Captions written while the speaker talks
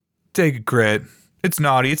Take a crit. It's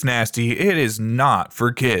naughty, it's nasty, it is not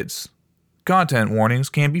for kids. Content warnings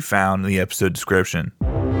can be found in the episode description.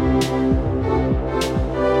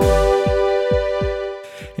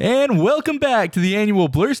 And welcome back to the annual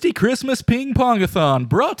Blursty Christmas Ping Pongathon,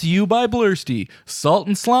 brought to you by Blursty. Salt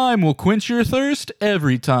and slime will quench your thirst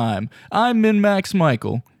every time. I'm Min-Max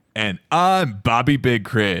Michael. And I'm Bobby Big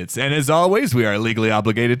Crits. And as always, we are legally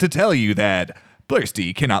obligated to tell you that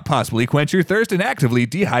Blursty cannot possibly quench your thirst and actively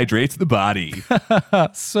dehydrates the body.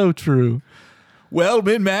 So true. Well,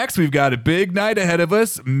 Min-Max, we've got a big night ahead of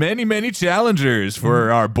us. Many challengers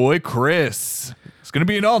for our boy Chris. It's going to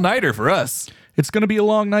be an all-nighter for us. It's going to be a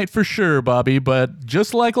long night for sure, Bobby, but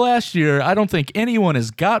just like last year, I don't think anyone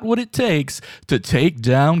has got what it takes to take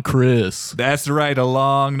down Chris. That's right, a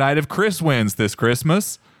long night of Chris wins this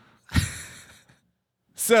Christmas.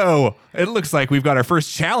 So, it looks like we've got our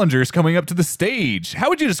first challengers coming up to the stage. How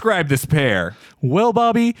would you describe this pair? Well,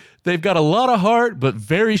 Bobby, they've got a lot of heart, but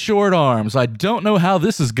very short arms. I don't know how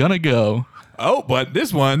this is going to go. Oh, but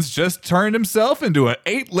this one's just turned himself into an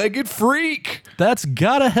 8-legged freak. That's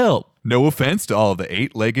gotta help. No offense to all the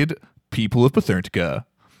 8-legged people of Patherntica.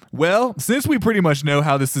 Well, since we pretty much know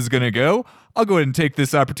how this is going to go, I'll go ahead and take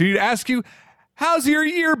this opportunity to ask you, how's your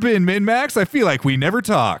year been, Min-Max? I feel like we never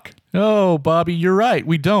talk. Oh, Bobby, you're right.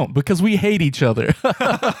 We don't, because we hate each other. But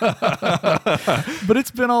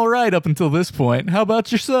it's been all right up until this point. How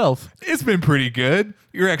about yourself? It's been pretty good.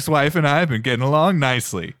 Your ex-wife and I have been getting along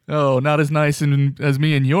nicely. Oh, not as nice as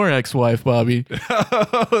me and your ex-wife, Bobby.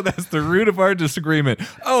 Oh, that's the root of our disagreement.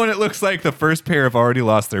 Oh, and it looks like the first pair have already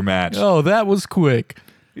lost their match. Oh, that was quick.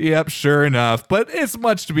 Yep, sure enough, but it's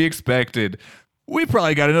much to be expected. We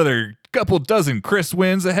probably got another couple dozen Chris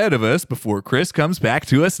wins ahead of us before Chris comes back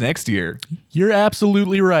to us next year. You're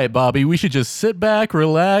absolutely right, Bobby. We should just sit back,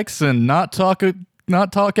 relax, and not talk at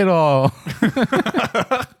all.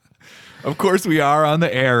 Of course, we are on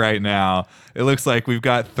the air right now. It looks like we've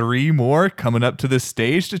got 3 more coming up to the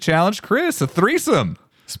stage to challenge Chris, a threesome.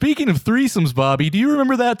 Speaking of threesomes, Bobby, do you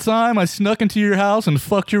remember that time I snuck into your house and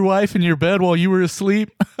fucked your wife in your bed while you were asleep?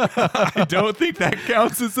 I don't think that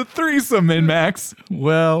counts as a threesome, Min-Max.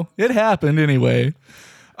 Well, it happened anyway.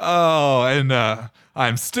 Oh, and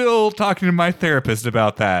I'm still talking to my therapist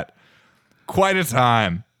about that. Quite a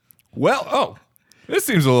time. Well, this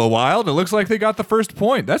seems a little wild. It looks like they got the first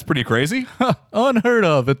point. That's pretty crazy. Unheard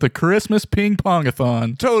of at the Christmas Ping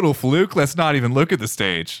Pongathon. Total fluke. Let's not even look at the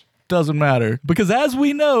stage. Doesn't matter, because as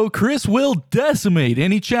we know, Chris will decimate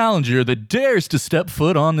any challenger that dares to step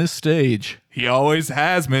foot on this stage. He always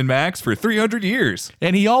has, Min-Max, for 300 years.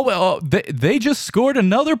 And he always, they just scored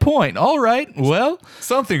another point. All right, well.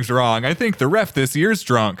 Something's wrong. I think the ref this year's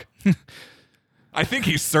drunk. I think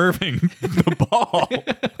he's serving the ball.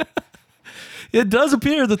 It does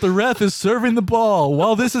appear that the ref is serving the ball.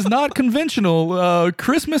 While this is not conventional,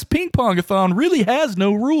 Christmas Ping Pongathon really has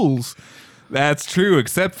no rules. That's true,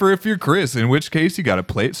 except for if you're Chris, in which case you gotta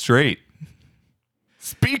play it straight.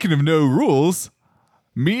 Speaking of no rules,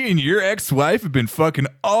 me and your ex-wife have been fucking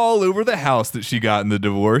all over the house that she got in the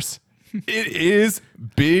divorce. It is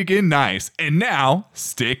big and nice, and now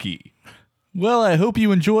sticky. Well, I hope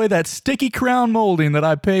you enjoy that sticky crown molding that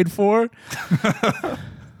I paid for.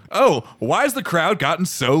 Oh, why's the crowd gotten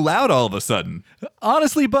so loud all of a sudden?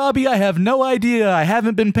 Honestly, Bobby, I have no idea. I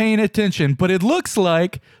haven't been paying attention, but it looks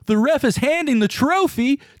like the ref is handing the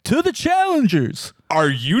trophy to the challengers. Are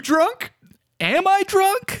you drunk? Am I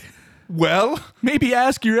drunk? Well, maybe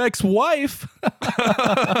ask your ex-wife.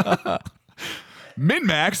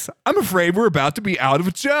 Min-Max, I'm afraid we're about to be out of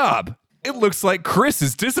a job. It looks like Chris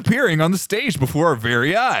is disappearing on the stage before our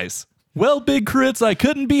very eyes. Well, Big Crits, I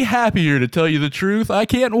couldn't be happier to tell you the truth. I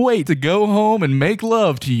can't wait to go home and make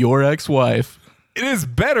love to your ex-wife. It is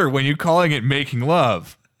better when you're calling it making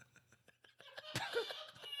love.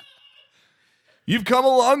 You've come a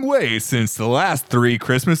long way since the last 3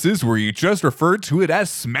 Christmases where you just referred to it as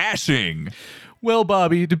smashing. Well,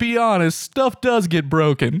 Bobby, to be honest, stuff does get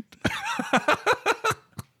broken.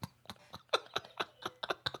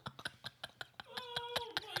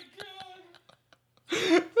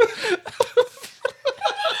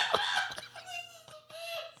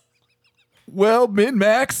 Well,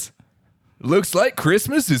 Min-Max, looks like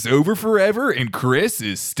Christmas is over forever and Chris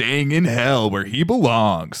is staying in hell where he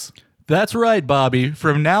belongs. That's right, Bobby.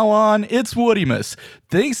 From now on, it's Woodymas.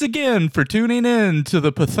 Thanks again for tuning in to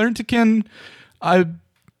the Patherntican. I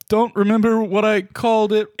don't remember what I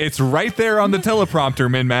called it. It's right there on the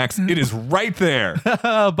teleprompter, Min-Max. It is right there.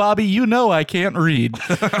 Bobby, you know I can't read.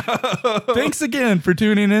 Thanks again for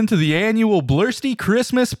tuning in to the annual Blursty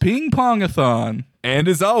Christmas Ping Pongathon. And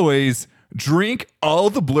as always, Drink all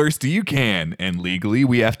the Blursty you can, and legally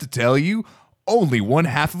we have to tell you only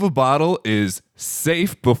 1/2 of a bottle is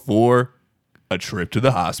safe before a trip to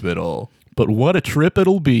the hospital. But what a trip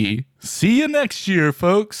it'll be. See you next year,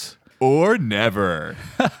 folks. Or never.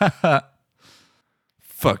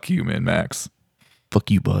 Fuck you, Min-Max.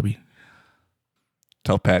 Fuck you, Bobby.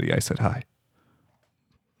 Tell Patty I said hi.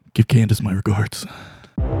 Give Candace my regards.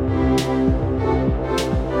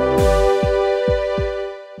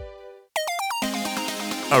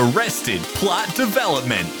 Arrested Plot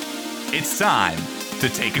Development. It's time to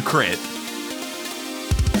take a crit.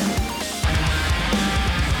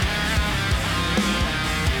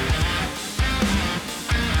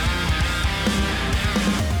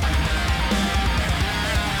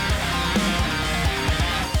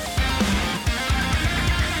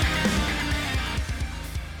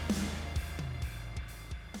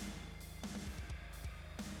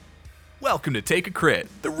 Welcome to Take a Crit,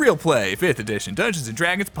 the Real Play 5th edition Dungeons &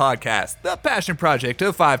 Dragons podcast, the passion project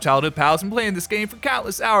of 5 childhood pals and playing this game for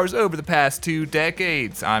countless hours over the past 2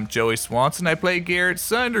 decades. I'm Joey Swanson, I play Garrett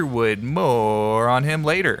Sunderwood, more on him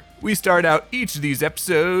later. We start out each of these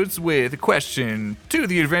episodes with a question to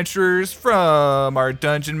the adventurers from our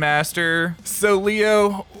dungeon master. So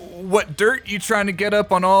Leo, what dirt you trying to get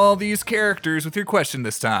up on all these characters with your question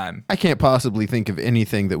this time? I can't possibly think of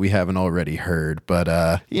anything that we haven't already heard, but,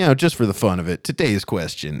 just for the fun of it, today's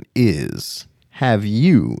question is, have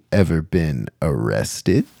you ever been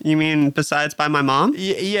arrested? You mean besides by my mom?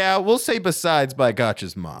 Yeah, we'll say besides by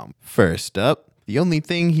Gotcha's mom. First up, the only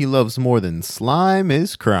thing he loves more than slime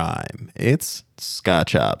is crime. It's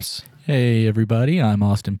Scotch Hops. Hey everybody, I'm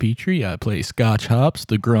Austin Petrie. I play Scotch Hops,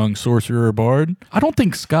 the Grung Sorcerer Bard. I don't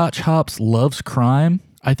think Scotch Hops loves crime.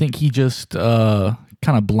 I think he just kind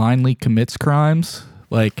of blindly commits crimes.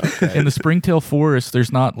 Like in the Springtail Forest,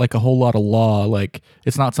 there's not like a whole lot of law. Like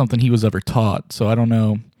it's not something he was ever taught. So I don't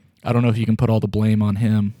know if you can put all the blame on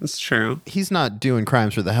him. That's true. He's not doing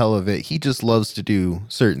crimes for the hell of it. He just loves to do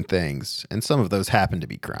certain things, and some of those happen to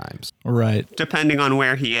be crimes. Right. Depending on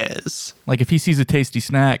where he is. Like if he sees a tasty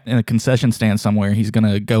snack in a concession stand somewhere, he's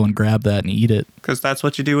going to go and grab that and eat it. Because that's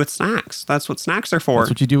what you do with snacks. That's what snacks are for.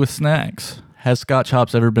 That's what you do with snacks. Has Scotch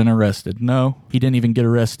Hops ever been arrested? No. He didn't even get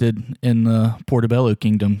arrested in the Portobello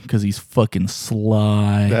Kingdom because he's fucking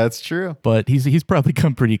sly. That's true. But he's probably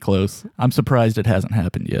come pretty close. I'm surprised it hasn't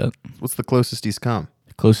happened yet. What's the closest he's come?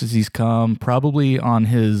 Closest he's come, probably on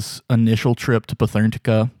his initial trip to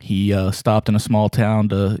Patherntica. He stopped in a small town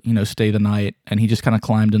to, stay the night, and he just kind of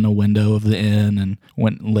climbed in the window of the inn and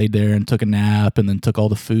went and laid there and took a nap and then took all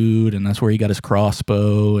the food, and that's where he got his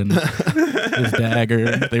crossbow and his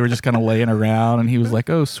dagger. They were just kind of laying around, and he was like,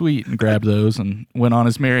 oh, sweet, and grabbed those and went on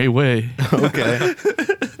his merry way. Okay.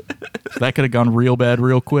 So that could have gone real bad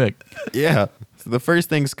real quick. Yeah. So the first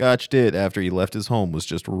thing Scotch did after he left his home was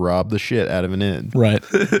just rob the shit out of an inn. Right.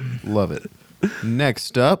 Love it.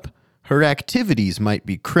 Next up, her activities might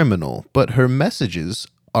be criminal, but her messages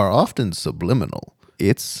are often subliminal.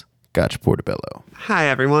 It's Gotcha Portobello. Hi,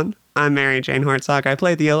 everyone. I'm Mary Jane Hartzog. I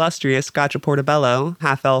play the illustrious Gotcha Portobello,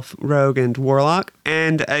 half-elf, rogue, and warlock.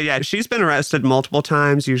 And, she's been arrested multiple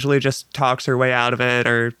times, usually just talks her way out of it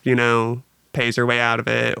or, pays her way out of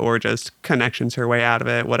it or just connections her way out of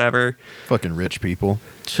it, whatever. Fucking rich people.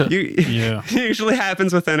 Yeah. Usually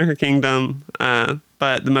happens within her kingdom.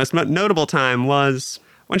 But the most notable time was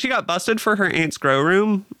when she got busted for her aunt's grow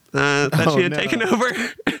room that she had taken over,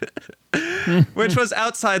 which was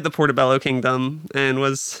outside the Portobello Kingdom and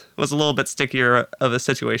was a little bit stickier of a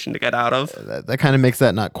situation to get out of. That kind of makes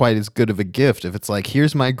that not quite as good of a gift if it's like,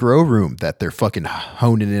 here's my grow room that they're fucking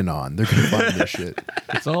honing in on. They're going to find this shit.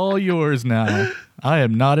 It's all yours now. I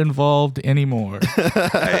am not involved anymore.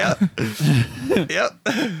 Yep.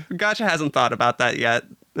 Gotcha hasn't thought about that yet,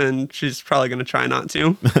 and she's probably going to try not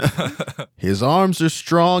to. His arms are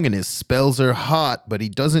strong and his spells are hot, but he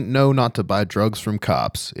doesn't know not to buy drugs from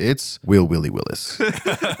cops. It's Will Willie Willis.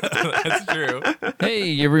 That's true.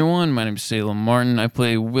 Hey everyone, my name's Salem Martin. I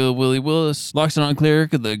play Will Willie Willis, Loxodon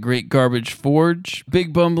Cleric of the Great Garbage Forge.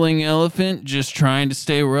 Big bumbling elephant, just trying to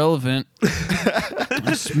stay relevant.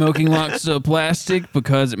 Smoking lots of plastic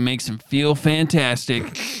because it makes him feel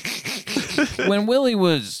fantastic. When Willie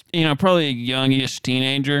was, probably a youngish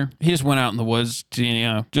teenager, he just went out in the woods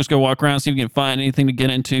to, just go walk around, see if he can find anything to get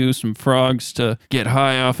into, some frogs to get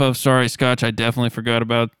high off of. Sorry, Scotch, I definitely forgot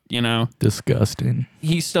about, Disgusting.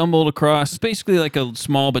 He stumbled across basically like a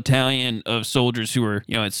small battalion of soldiers who were,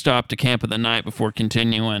 had stopped to camp at the night before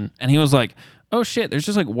continuing. And he was like, oh shit, there's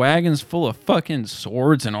just like wagons full of fucking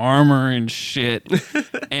swords and armor and shit.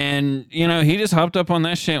 And, you know, he just hopped up on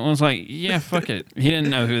that shit and was like, yeah, fuck it. He didn't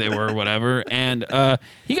know who they were or whatever. And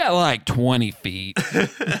he got like 20 feet.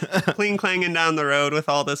 Clean clanging down the road with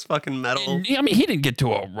all this fucking metal. I mean, he didn't get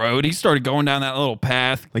to a road. He started going down that little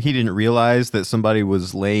path. Like he didn't realize that somebody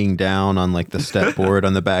was laying down on like the step board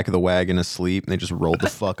on the back of the wagon asleep, and they just rolled the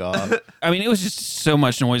fuck off. I mean, it was just so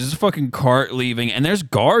much noise. There's a fucking cart leaving, and there's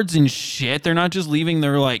guards and shit. They're not just leaving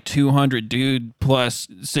their like 200 dude plus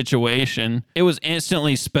situation. It was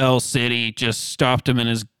instantly Spell City, just stopped him in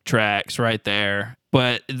his tracks right there.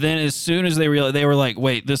 But then as soon as they realized, they were like,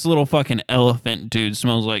 wait, this little fucking elephant dude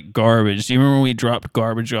smells like garbage. Do you remember when we dropped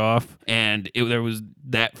garbage off and there was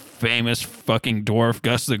that famous fucking dwarf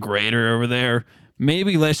Gus the Greater over there?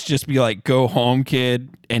 Maybe let's just be like, go home,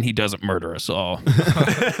 kid, and he doesn't murder us all.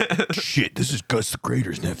 Shit, this is Gus the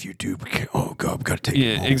Greater's nephew, dude. Oh, God, we gotta take him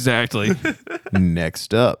Yeah, home. exactly.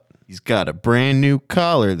 Next up, he's got a brand new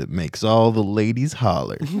collar that makes all the ladies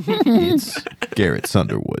holler. It's Garrett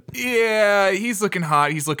Sunderwood. Yeah, he's looking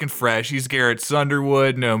hot. He's looking fresh. He's Garrett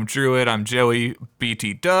Sunderwood, Gnome Druid. I'm Joey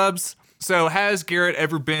BT Dubs. So, has Garrett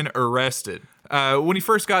ever been arrested? When he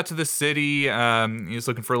first got to the city, he was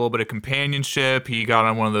looking for a little bit of companionship. He got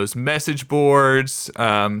on one of those message boards,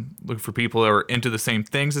 looking for people that were into the same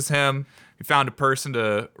things as him. He found a person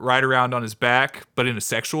to ride around on his back, but in a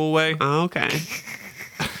sexual way. Oh, okay.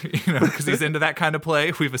 You know, because he's into that kind of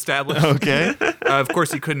play, we've established. Okay. Of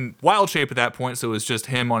course, he couldn't wild shape at that point, so it was just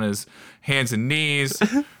him on his hands and knees,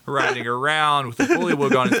 riding around with a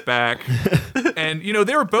bullywug on his back. And, you know,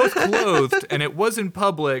 they were both clothed, and it was in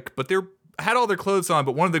public, but they had all their clothes on,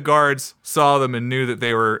 but one of the guards saw them and knew that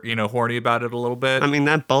they were, you know, horny about it a little bit. I mean,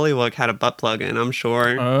 that bullywug had a butt plug in, I'm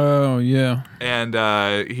sure. Oh, yeah. And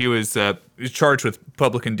he was charged with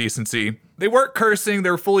public indecency. They weren't cursing; they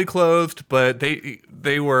were fully clothed, but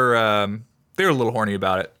they were a little horny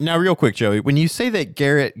about it. Now, real quick, Joey, when you say that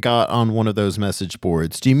Garrett got on one of those message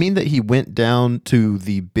boards, do you mean that he went down to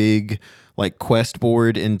the big, like, quest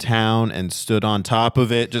board in town and stood on top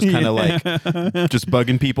of it, just kind of like, just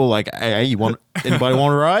bugging people like, hey, anybody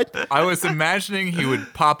want to ride? I was imagining he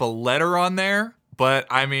would pop a letter on there, but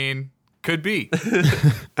I mean, could be.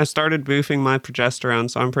 I started boofing my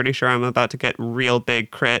progesterone, so I'm pretty sure I'm about to get real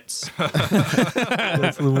big crits.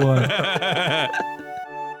 That's the one.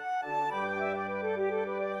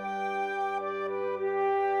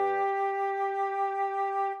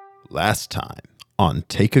 Last time on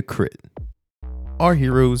Take a Crit, our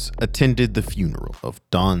heroes attended the funeral of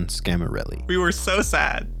Don Scamarelli, We were so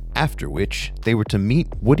sad. after which they were to meet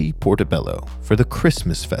Woody Portobello for the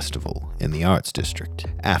Christmas festival in the Arts District.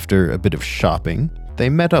 After a bit of shopping, they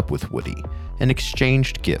met up with Woody and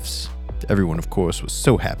exchanged gifts. Everyone, of course, was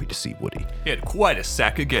so happy to see Woody. He had quite a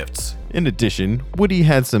sack of gifts. In addition, Woody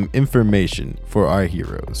had some information for our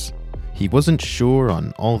heroes. He wasn't sure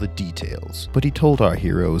on all the details, but he told our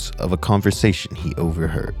heroes of a conversation he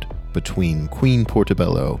overheard between Queen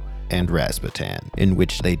Portobello and Rasputin, in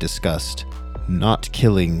which they discussed not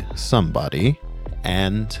killing somebody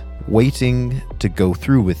and waiting to go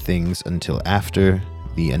through with things until after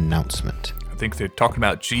the announcement. I think they're talking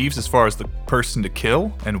about Jeeves as far as the person to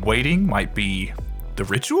kill, and waiting might be the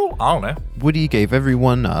ritual? I don't know. Woody gave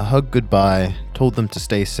everyone a hug goodbye, told them to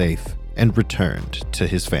stay safe, and returned to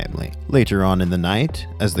his family. Later on in the night,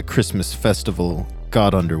 as the Christmas festival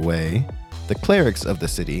got underway, the clerics of the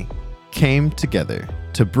city came together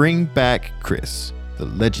to bring back Chris, the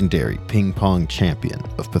legendary ping pong champion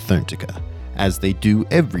of Patherntica, as they do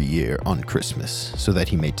every year on Christmas, so that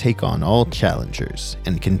he may take on all challengers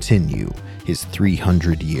and continue his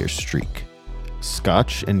 300-year streak.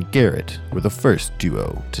 Scotch and Garrett were the first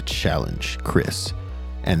duo to challenge Chris,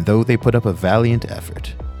 and though they put up a valiant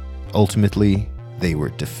effort, ultimately they were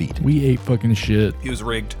defeated. We ate fucking shit. He was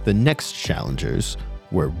rigged. The next challengers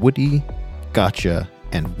were Woody, Gotcha,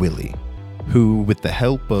 and Willie, who, with the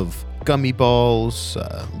help of gummy balls,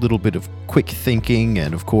 a little bit of quick thinking,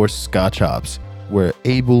 and of course Scotch hops, were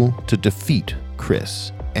able to defeat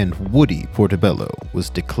Chris, and Woody Portobello was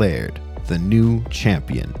declared the new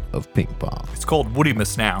champion of ping pong. It's called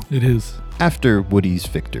Woodymas now. It is. After Woody's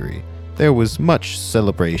victory, there was much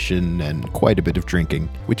celebration and quite a bit of drinking,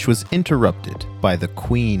 which was interrupted by the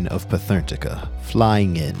Queen of Patherntica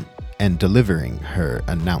flying in and delivering her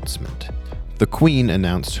announcement. The Queen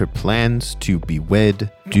announced her plans to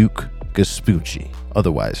bewed Duke Gaspucci,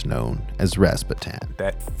 otherwise known as Rasputin,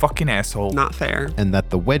 That fucking asshole. Not fair. and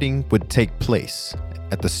that the wedding would take place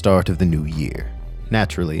at the start of the new year.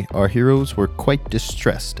 Naturally, our heroes were quite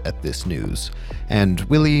distressed at this news, and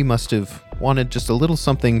Willie must have wanted just a little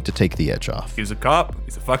something to take the edge off. He was a cop.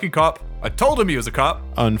 He's a fucking cop. I told him he was a cop.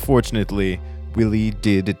 Unfortunately, Willie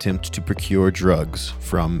did attempt to procure drugs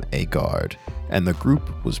from a guard, and the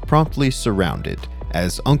group was promptly surrounded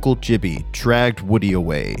as Uncle Jibby dragged Woody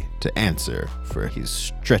away to answer for his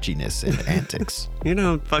stretchiness and antics. You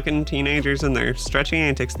know, fucking teenagers and their stretchy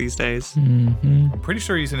antics these days. I'm pretty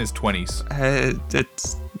sure he's in his 20s.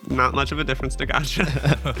 It's not much of a difference to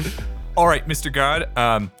Gotcha. All right, Mr. Guard.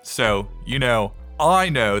 So, I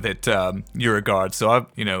know that you're a guard, so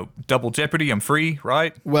double jeopardy, I'm free,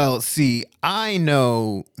 right? Well, see, I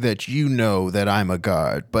know that you know that I'm a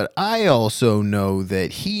guard, but I also know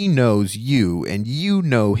that he knows you and you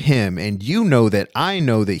know him, and you know that I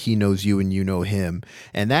know that he knows you and you know him,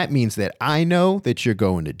 and that means that I know that you're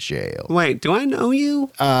going to jail. Wait, do I know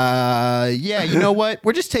you? Yeah, you know what?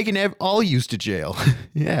 We're just taking all yous to jail.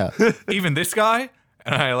 Yeah. Even this guy?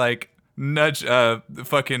 And I nudge the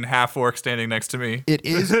fucking half-orc standing next to me. It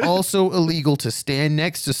is also illegal to stand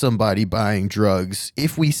next to somebody buying drugs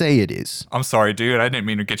if we say it is. I'm sorry, dude. I didn't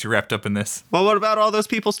mean to get you wrapped up in this. Well, what about all those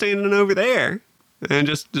people standing over there? And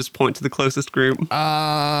just point to the closest group.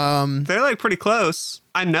 They're pretty close.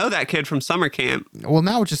 I know that kid from summer camp. Well,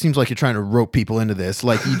 now it just seems like you're trying to rope people into this.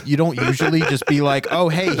 You don't usually just be like, oh,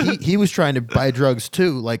 hey, he was trying to buy drugs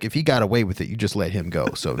too. Like, if he got away with it, you just let him go.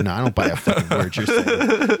 So, no, I don't buy a fucking word you're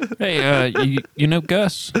saying. Hey, you know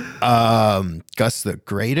Gus? Gus the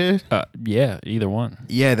Greater? Yeah, either one.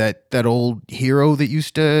 Yeah, that old hero that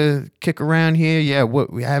used to kick around here. Yeah,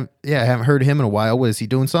 I haven't heard of him in a while. What, is he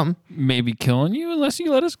doing something? Maybe killing you unless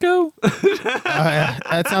you let us go.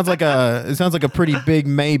 That sounds like a pretty big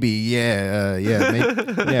maybe.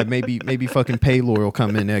 Maybe fucking Paylor will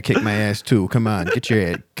come in there, kick my ass too. Come on, get your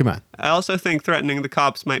head. Come on. I also think threatening the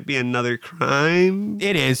cops might be another crime.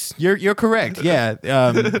 It is. You're correct. Yeah.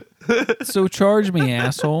 So charge me,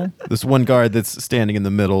 asshole. This one guard that's standing in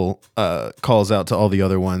the middle calls out to all the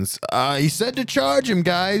other ones. He said to charge him,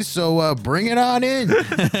 guys, so bring it on in.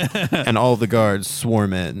 And all the guards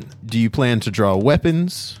swarm in. Do you plan to draw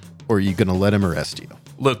weapons, or are you going to let him arrest you?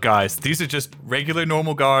 Look, guys, these are just regular,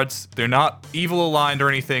 normal guards. They're not evil aligned or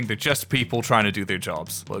anything. They're just people trying to do their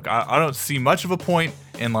jobs. Look, I don't see much of a point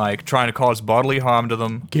in, trying to cause bodily harm to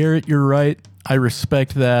them. Garrett, you're right. I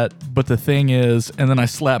respect that, but the thing is, and then I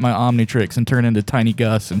slap my Omnitrix and turn into Tiny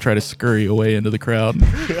Gus and try to scurry away into the crowd.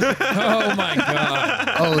 Oh my god.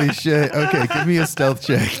 Holy shit. Okay, give me a stealth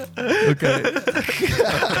check. Okay.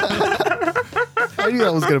 I knew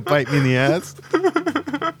that was going to bite me in the ass.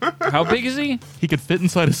 How big is he? He could fit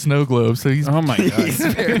inside a snow globe, so he's Oh my god. He's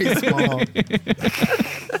very small.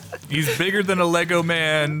 He's bigger than a Lego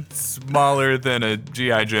man, smaller than a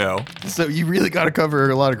G.I. Joe. So you really got to cover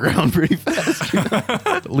a lot of ground pretty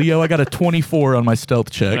fast. Leo, I got a 24 on my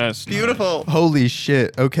stealth check. That's Beautiful. Holy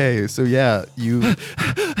shit. Okay, so yeah,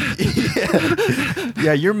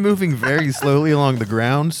 yeah, you're moving very slowly along the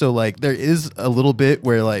ground. So there is a little bit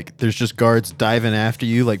where there's just guards diving after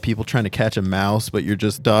you, like people trying to catch a mouse, but you're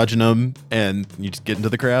just dodging them and you just get into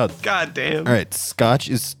the crowd. God damn. All right, Scotch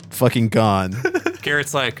is fucking gone.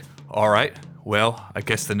 Garrett's like, all right, well, I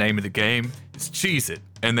guess the name of the game is Cheese It.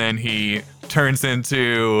 And then he turns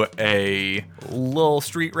into a little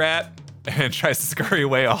street rat and tries to scurry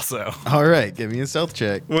away also. All right, give me a stealth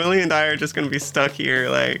check. Willie and I are just going to be stuck here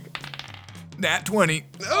Nat 20.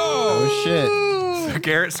 Oh shit. So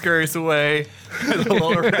Garrett scurries away. The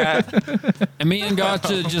little rat. And me and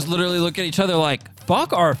Gotcha just literally look at each other like,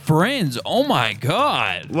 fuck our friends. Oh my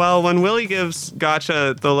god. Well, when Willie gives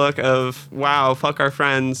Gotcha the look of, wow, fuck our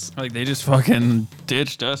friends. Like they just fucking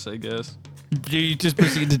ditched us, I guess. You just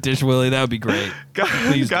proceed to ditch Willie. That would be great.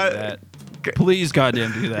 Please do that. Please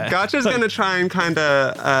goddamn do that. Gotcha's going to try and kind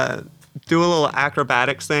of do a little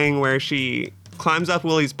acrobatics thing where she climbs up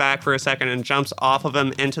Willie's back for a second and jumps off of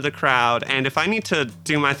him into the crowd. And if I need to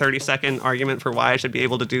do my 30-second argument for why I should be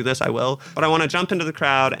able to do this, I will. But I want to jump into the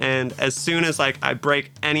crowd, and as soon as I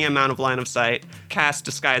break any amount of line of sight, cast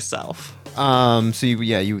Disguise Self. So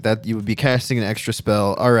you would be casting an extra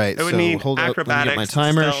spell. All right, It would so need hold up. Let me get my acrobatics,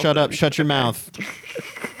 timer. stealth, Shut up. Shut your mouth.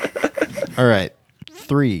 All right,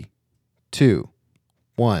 3, 2,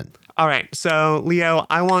 1. All right, so Leo,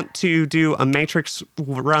 I want to do a matrix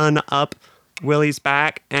run up Willie's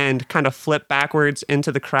back and kind of flip backwards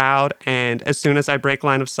into the crowd. And as soon as I break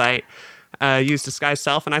line of sight, use Disguise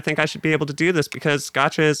Self. And I think I should be able to do this because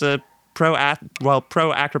Gotcha is a pro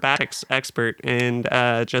acrobatics expert and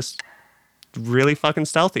just really fucking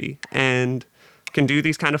stealthy and can do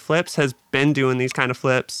these kind of flips, has been doing these kind of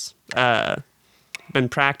flips, been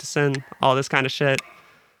practicing all this kind of shit.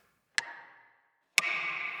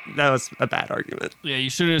 That was a bad argument. Yeah, you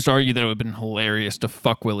should have just argued that it would have been hilarious to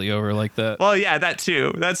fuck Willie over like that. Well, yeah, that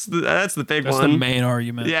too. That's the big That's one. the main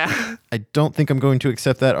argument. Yeah. I don't think I'm going to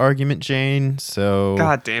accept that argument, Jane. So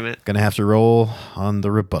God damn it. gonna have to roll on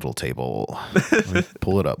the rebuttal table. Let me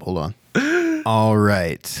pull it up. Hold on. All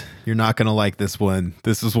right. You're not gonna like this one.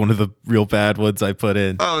 This is one of the real bad ones I put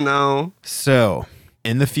in. Oh no. So,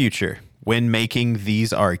 in the future, when making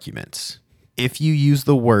these arguments, if you use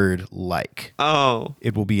the word like, Oh.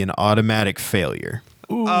 it will be an automatic failure.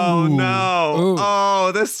 Oh no. Ooh.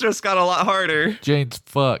 Oh, this just got a lot harder. Jane's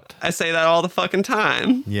fucked. I say that all the fucking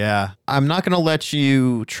time. Yeah. I'm not going to let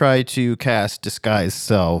you try to cast Disguise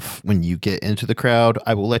Self when you get into the crowd.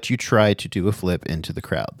 I will let you try to do a flip into the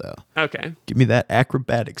crowd, though. Okay. Give me that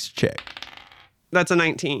acrobatics check. That's a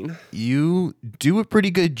 19. You do a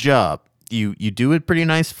pretty good job. You do a pretty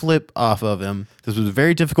nice flip off of him. This was a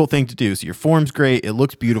very difficult thing to do. So your form's great. It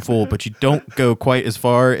looks beautiful, but you don't go quite as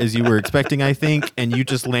far as you were expecting, I think. And you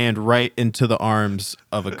just land right into the arms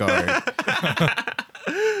of a guard.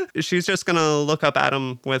 She's just gonna look up at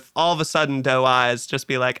him with all of a sudden doe eyes, just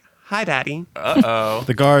be like, "Hi, Daddy." Uh-oh.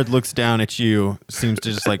 The guard looks down at you, seems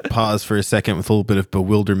to just like pause for a second with a little bit of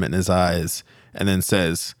bewilderment in his eyes, and then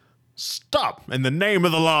says, "Stop in the name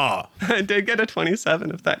of the law." I did get a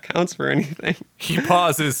 27, if that counts for anything. He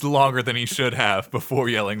pauses longer than he should have before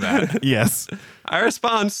yelling that. Yes. I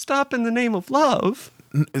respond, "Stop in the name of love."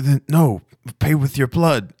 No, pay with your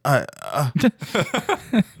blood. I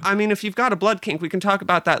mean, if you've got a blood kink, we can talk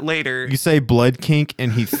about that later. You say blood kink,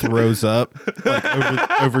 and he throws up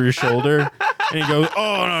like over your shoulder, and he goes,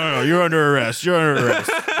 "Oh no, you're under arrest. You're under arrest."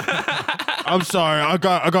 I'm sorry, I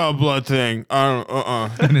got a blood thing.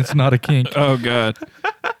 And it's not a kink. Oh god.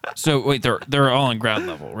 So wait, they're all on ground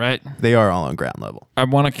level, right? They are all on ground level. I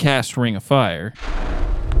want to cast Ring of Fire.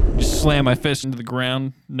 Just slam my fist into the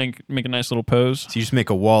ground, make a nice little pose. So you just make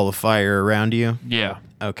a wall of fire around you. Yeah.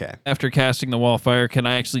 Okay. After casting the wall of fire, can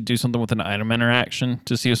I actually do something with an item interaction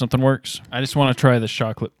to see if something works? I just want to try the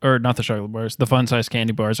chocolate, or not the chocolate bars, the fun size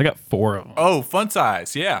candy bars. I got 4 of them. Oh, fun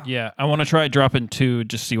size. Yeah. Yeah, I want to try dropping 2,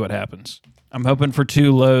 just see what happens. I'm hoping for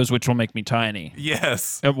 2 lows, which will make me tiny.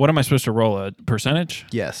 Yes. What am I supposed to roll? A percentage?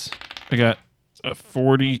 Yes. I got a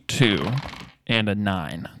 42 and a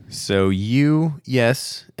 9. So you,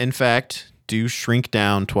 yes, in fact, do shrink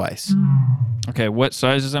down twice. Okay, what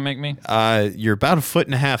size does that make me? You're about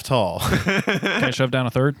 1.5 feet tall. Can I shove down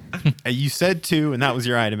a third? You said 2, and that was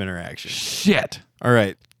your item interaction. Shit. All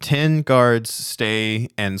right. 10 guards stay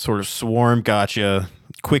and sort of swarm gotcha.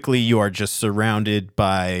 Quickly, you are just surrounded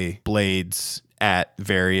by blades at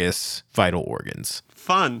various vital organs,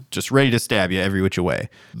 Fun. just ready to stab you every which way.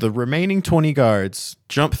 The remaining 20 guards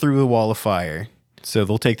jump through the wall of fire, so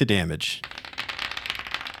they'll take the damage.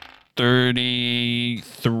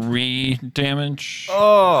 33 damage.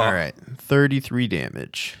 All right, 33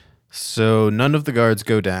 damage. So none of the guards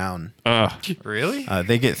go down. Really?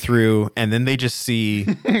 They get through, and then they just see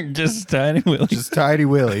Just tiny Willie. just Tidy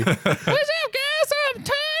Willie. What's up, guys? I'm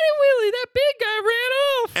Tiny Willie. That big guy ran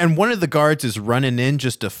off. And one of the guards is running in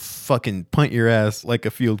just to fucking punt your ass like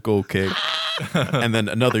a field goal kick. And then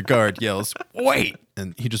another guard yells, "Wait!"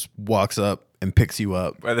 And he just walks up and picks you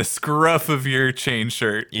up. By the scruff of your chain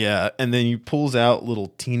shirt. Yeah, and then he pulls out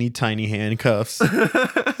little teeny tiny handcuffs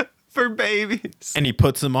For babies. and he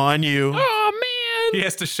puts them on you. Oh, man. He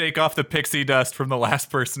has to shake off the pixie dust from the last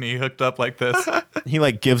person he hooked up like this. He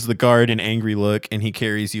like gives the guard an angry look and he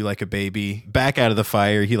carries you like a baby back out of the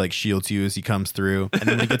fire. He like shields you as he comes through. And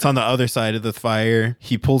then when he gets on the other side of the fire,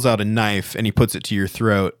 he pulls out a knife and he puts it to your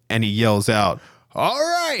throat and he yells out, "All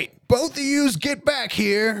right, both of yous get back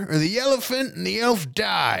here or the elephant and the elf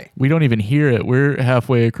die." We don't even hear it. We're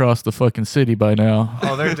halfway across the fucking city by now.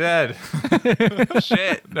 Oh, they're dead.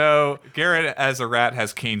 Shit. No, Garrett as a rat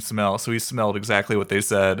has keen smell, so he smelled exactly what they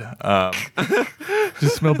said.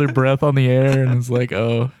 Just smelled their breath on the air and it's like,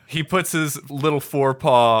 oh. He puts his little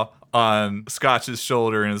forepaw on Scotch's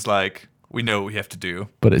shoulder and is like, "We know what we have to do."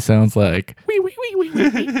 But it sounds like, wee, wee, wee, wee, wee,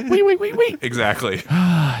 wee, wee, wee, wee, wee. Exactly.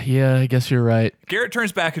 Yeah, I guess you're right. Garrett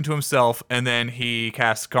turns back into himself and then he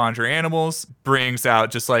casts Conjure Animals, brings out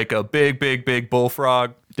just like a big, big, big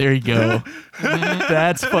bullfrog, There you go.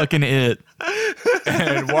 That's fucking it.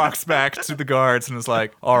 and walks back to the guards and is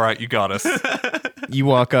like, "All right, you got us." You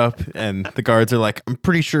walk up and the guards are like, "I'm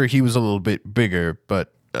pretty sure he was a little bit bigger,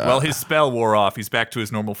 but Well, his spell wore off. He's back to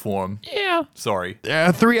his normal form. Yeah. Sorry.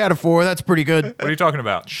 3 out of 4, that's pretty good." What are you talking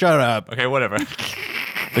about? Shut up. Okay, whatever.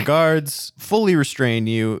 The guards fully restrain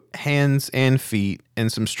you, hands and feet,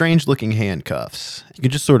 and some strange-looking handcuffs. You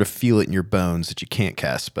can just sort of feel it in your bones that you can't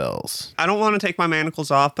cast spells. I don't want to take my manacles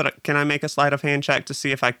off, but can I make a sleight of hand check to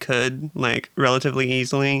see if I could, like, relatively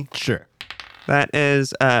easily? Sure. That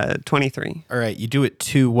is 23. All right, you do it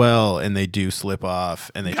too well, and they do slip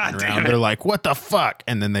off, and they God turn damn around. it. They're like, what the fuck?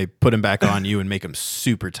 And then they put them back on you and make them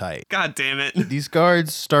super tight. God damn it. These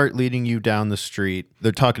guards start leading you down the street.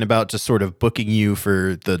 They're talking about just sort of booking you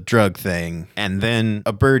for the drug thing. And then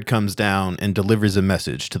a bird comes down and delivers a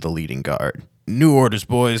message to the leading guard. New orders,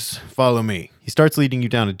 boys. Follow me. He starts leading you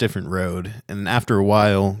down a different road, and after a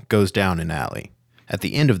while, goes down an alley. At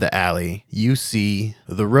the end of the alley, you see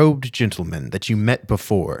the robed gentleman that you met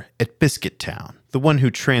before at Biscuit Town, the one who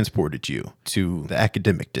transported you to the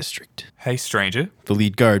academic district. Hey, stranger. The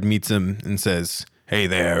lead guard meets him and says, hey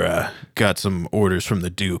there, got some orders from the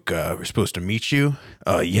Duke. We're supposed to meet you?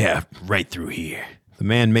 Yeah, right through here. The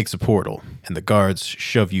man makes a portal, and the guards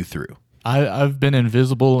shove you through. I've been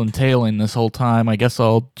invisible and tailing this whole time. I guess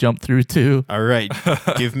I'll jump through too. All right,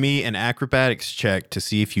 give me an acrobatics check to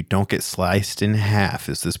see if you don't get sliced in half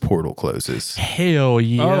as this portal closes. Hell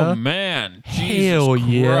yeah. Oh, man. Hell Jesus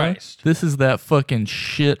yeah. Christ. This is that fucking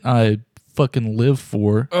shit I fucking live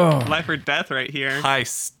for. Life or death right here. High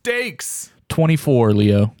stakes. 24,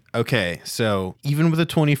 Leo. Okay, so even with a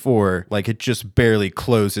 24, like it just barely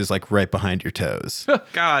closes like right behind your toes.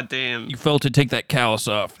 God damn. You felt it take that callus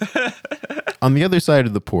off. On the other side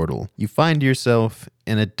of the portal, you find yourself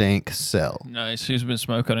in a dank cell. Nice. Who's been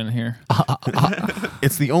smoking in here?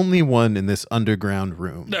 It's the only one in this underground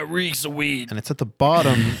room, That reeks of weed. and it's at the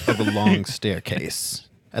bottom of a long staircase.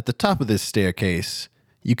 At the top of this staircase,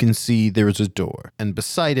 you can see there is a door, and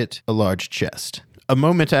beside it, a large chest. A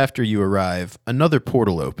moment after you arrive, another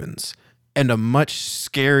portal opens, and a much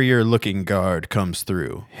scarier looking guard comes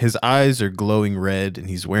through. His eyes are glowing red, and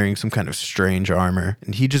he's wearing some kind of strange armor.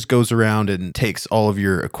 And he just goes around and takes all of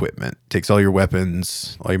your equipment, takes all your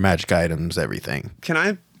weapons, all your magic items, everything. Can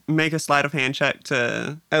I make a sleight of hand check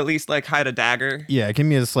to at least like hide a dagger? Yeah, give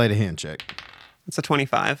me a sleight of hand check. It's a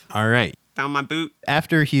 25. All right. Down my boot.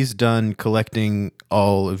 After he's done collecting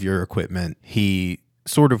all of your equipment, he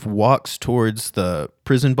sort of walks towards the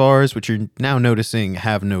prison bars, which you're now noticing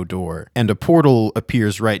have no door. And a portal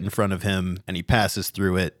appears right in front of him, and he passes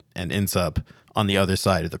through it and ends up on the other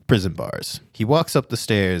side of the prison bars. He walks up the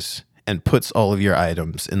stairs and puts all of your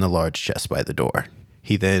items in the large chest by the door.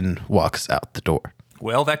 He then walks out the door.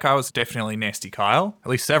 Well, that guy was definitely Nasty Kyle. At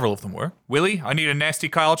least several of them were. Willie, I need a Nasty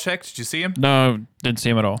Kyle check. Did you see him? No, didn't see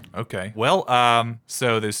him at all. Okay. Well,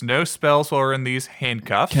 so there's no spells while we're in these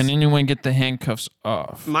handcuffs. Can anyone get the handcuffs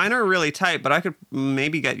off? Mine are really tight, but I could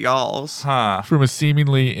maybe get y'all's. Huh. From a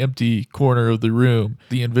seemingly empty corner of the room,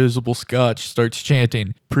 the invisible Scotch starts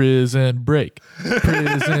chanting, "Prison break,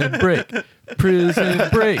 prison break, prison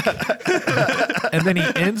break." And then he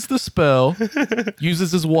ends the spell,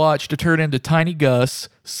 uses his watch to turn into Tiny Gus,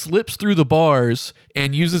 slips through the bars,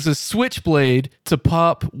 and uses his switchblade to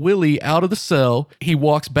pop Willie out of the cell. He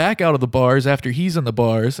walks back out of the bars after he's in the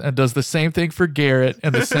bars and does the same thing for Garrett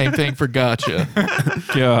and the same thing for Gotcha.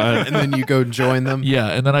 God. And then you go join them. Yeah,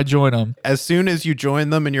 and then I join him. As soon as you join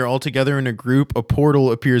them and you're all together in a group, a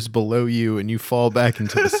portal appears below you and you fall back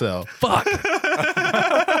into the cell. Fuck.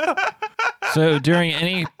 So during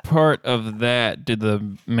any part of that, did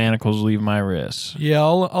the manacles leave my wrists? Yeah,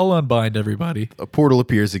 I'll unbind everybody. A portal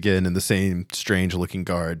appears again and the same strange looking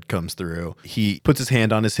guard comes through. He puts his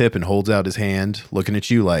hand on his hip and holds out his hand, looking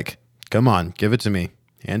at you like, come on, give it to me.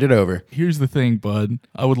 Hand it over. Here's the thing, bud.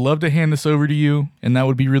 I would love to hand this over to you, and that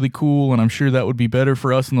would be really cool, and I'm sure that would be better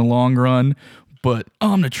for us in the long run. But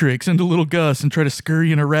Omnitrix into little Gus and try to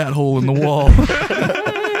scurry in a rat hole in the wall.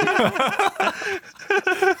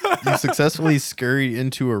 You successfully scurry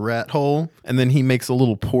into a rat hole, and then he makes a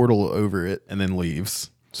little portal over it and then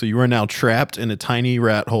leaves. So you are now trapped in a tiny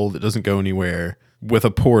rat hole that doesn't go anywhere with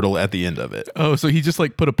a portal at the end of it. Oh, so he just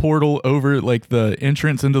like put a portal over like the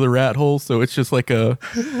entrance into the rat hole, so it's just like a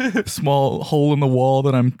small hole in the wall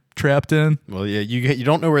that I'm trapped in. Well, yeah, you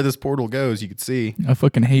don't know where this portal goes. You could see. I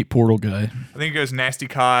fucking hate Portal Guy. I think it goes Nasty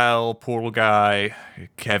Kyle, Portal Guy,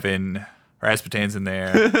 Kevin, Rasputin's in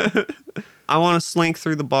there. I want to slink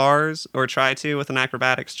through the bars, or try to with an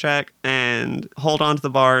acrobatics check, and hold on to the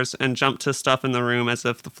bars and jump to stuff in the room as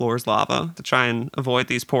if the floor is lava to try and avoid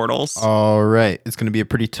these portals. All right. It's going to be a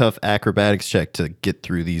pretty tough acrobatics check to get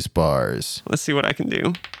through these bars. Let's see what I can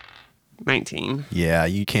do. 19. Yeah,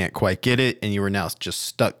 you can't quite get it, and you are now just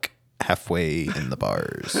stuck halfway in the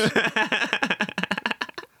bars.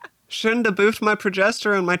 Shouldn't have boofed my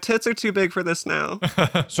progesterone. My tits are too big for this now.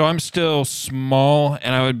 So I'm still small,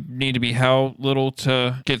 and I would need to be how little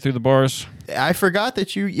to get through the bars? I forgot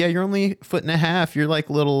that you're only 1.5 feet. You're like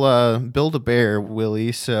little Build-A-Bear,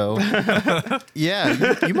 Willie. So,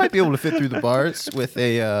 yeah, you might be able to fit through the bars with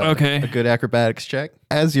a good acrobatics check.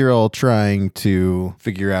 As you're all trying to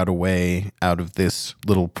figure out a way out of this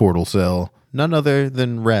little portal cell, none other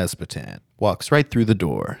than Razbatan walks right through the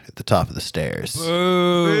door at the top of the stairs.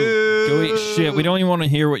 Boo. Go eat shit. We don't even want to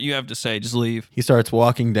hear what you have to say. Just leave. He starts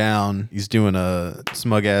walking down. He's doing a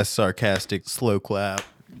smug-ass, sarcastic, slow clap.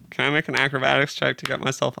 Can I make an acrobatics check to get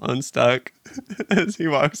myself unstuck as he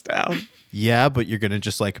walks down? Yeah, but you're going to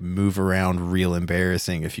just like move around real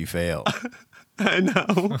embarrassing if you fail. I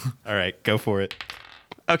know. All right, go for it.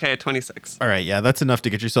 Okay, 26. All right, yeah, that's enough to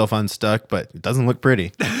get yourself unstuck, but it doesn't look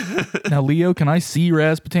pretty. Now, Leo, can I see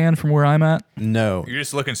Razbatan from where I'm at? No. You're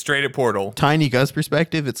just looking straight at Portal. Tiny Gus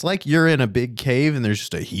perspective, it's like you're in a big cave and there's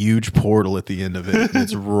just a huge portal at the end of it. And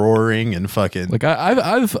it's roaring and fucking. Like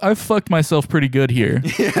I've fucked myself pretty good here.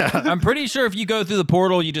 I'm pretty sure if you go through the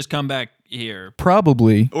portal, you just come back here.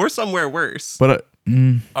 Probably. Or somewhere worse. But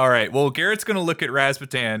All right. Well, Garrett's going to look at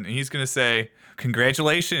Razbatan and he's going to say,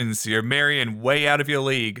 congratulations, you're marrying way out of your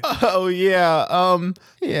league. Oh, yeah.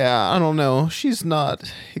 I don't know. She's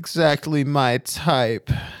not exactly my type.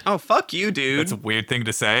 Oh, fuck you, dude. That's a weird thing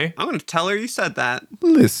to say. I'm going to tell her you said that.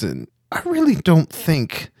 Listen, I really don't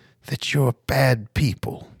think that you're bad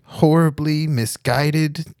people. Horribly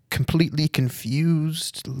misguided, completely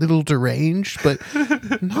confused, little deranged, but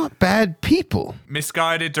not bad people.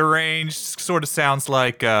 Misguided, deranged, sort of sounds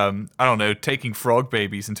like, I don't know, taking frog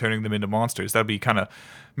babies and turning them into monsters. That'd be kind of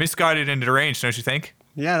misguided and deranged, don't you think?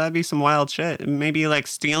 Yeah, that'd be some wild shit. Maybe like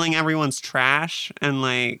stealing everyone's trash and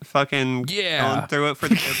like fucking going through it for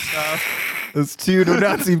the good stuff. Those two do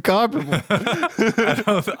not seem comparable.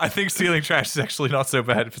 I think stealing trash is actually not so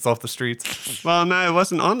bad if it's off the streets. Well, no, it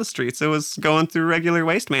wasn't on the streets. It was going through regular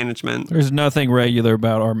waste management. There's nothing regular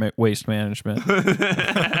about our waste management.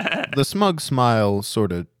 The smug smile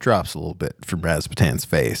sort of drops a little bit from Razbatan's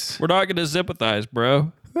face. We're not going to sympathize,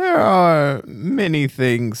 bro. There are many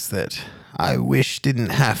things that I wish didn't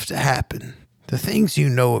have to happen. The things you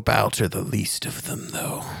know about are the least of them,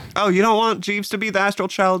 though. Oh, you don't want Jeeves to be the astral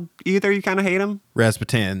child either? You kind of hate him?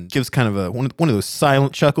 Razbatan gives kind of one of those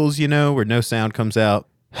silent chuckles, where no sound comes out.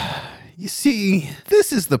 You see,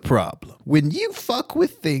 this is the problem. When you fuck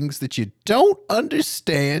with things that you don't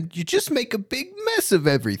understand, you just make a big mess of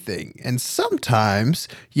everything. And sometimes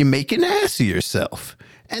you make an ass of yourself.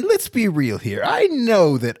 And let's be real here. I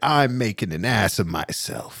know that I'm making an ass of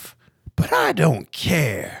myself, but I don't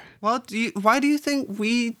care. Well, why do you think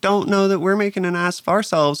we don't know that we're making an ass of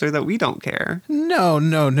ourselves or that we don't care? No.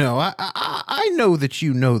 I know that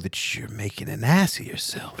you're making an ass of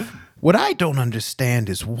yourself. What I don't understand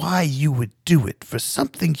is why you would do it for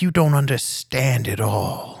something you don't understand at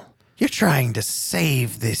all. You're trying to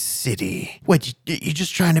save this city. What, you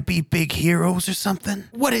just trying to be big heroes or something?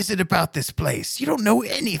 What is it about this place? You don't know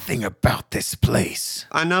anything about this place.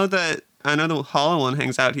 I know the Hollow One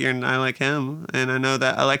hangs out here and I like him. And I know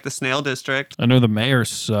that I like the Snail District. I know the mayor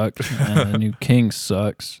sucks and the new king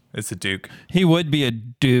sucks. It's a duke. He would be a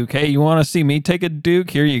duke. Hey, you want to see me take a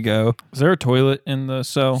duke? Here you go. Is there a toilet in the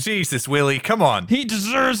cell? Jesus, Willie, come on. He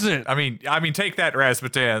deserves it. I mean, take that,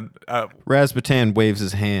 Razbatan. Razbatan waves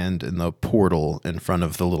his hand and the portal in front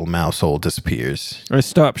of the little mouse hole disappears. Or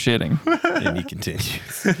stop shitting. And he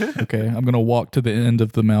continues. Okay, I'm going to walk to the end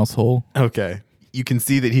of the mouse hole. Okay. You can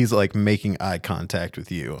see that he's like making eye contact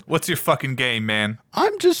with you. What's your fucking game, man?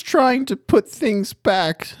 I'm just trying to put things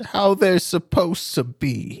back how they're supposed to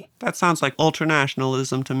be. That sounds like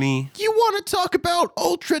ultranationalism to me. You want to talk about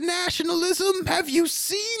ultranationalism? Have you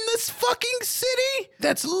seen this fucking city?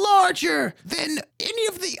 That's larger than any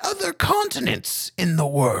of the other continents in the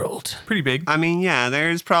world. Pretty big. I mean, yeah,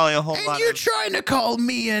 there's probably a whole And lot you're of... trying to call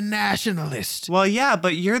me a nationalist. Well, yeah,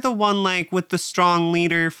 but you're the one, like, with the strong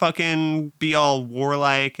leader fucking be all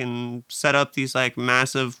warlike and set up these, like,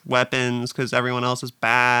 massive weapons because everyone else is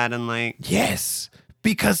bad and, like... Yes,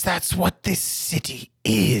 because that's what this city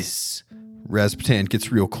is. Razbatan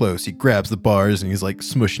gets real close. He grabs the bars and he's like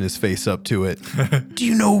smushing his face up to it. Do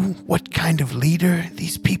you know what kind of leader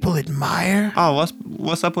these people admire? Oh,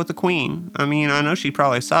 what's up with the queen? I mean, I know she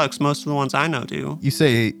probably sucks. Most of the ones I know do. You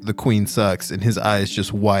say the queen sucks and his eyes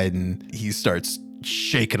just widen. He starts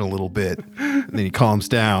shaking a little bit. And then he calms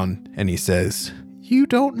down and he says, "You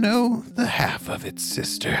don't know the half of it,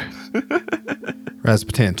 sister."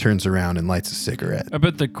 Razbatan turns around and lights a cigarette. I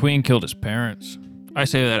bet the queen killed his parents. I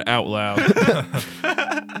say that out loud.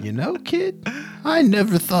 You know, kid, I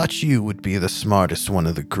never thought you would be the smartest one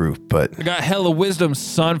of the group, but I got hella wisdom,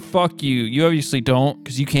 son. Fuck you. You obviously don't,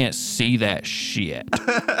 because you can't see that shit.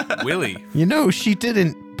 Willie. you know, she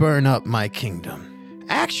didn't burn up my kingdom.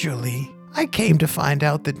 Actually, I came to find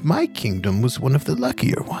out that my kingdom was one of the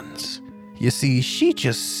luckier ones. You see, she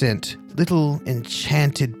just sent little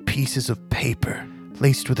enchanted pieces of paper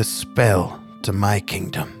laced with a spell to my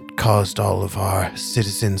kingdom. Caused all of our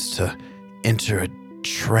citizens to enter a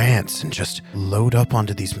trance and just load up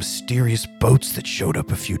onto these mysterious boats that showed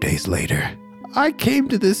up a few days later. I came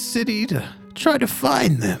to this city to try to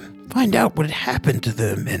find them, find out what had happened to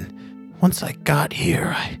them, and once I got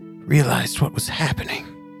here, I realized what was happening.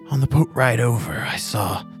 On the boat ride over, I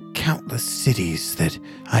saw countless cities that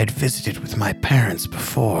I'd visited with my parents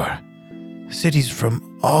before. Cities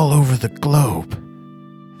from all over the globe.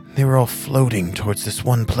 They were all floating towards this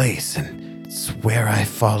one place, and it's where I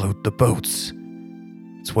followed the boats.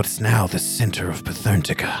 It's what's now the center of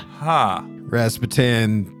Betherntica. Huh.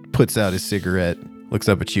 Rasputin puts out his cigarette, looks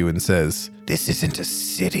up at you and says, "This isn't a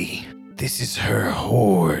city. This is her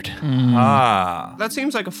horde." Ah. That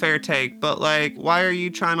seems like a fair take, but like, why are you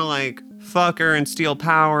trying to like fuck her and steal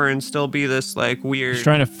power and still be this like weird? He's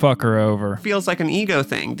trying to fuck her over. Feels like an ego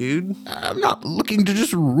thing, dude. I'm not looking to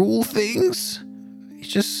just rule things. You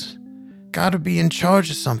just gotta be in charge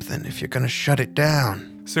of something if you're gonna shut it down.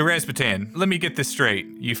 So Rasputin, let me get this straight.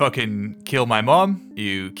 You fucking kill my mom,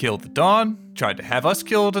 you killed the Dawn, tried to have us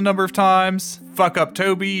killed a number of times, fuck up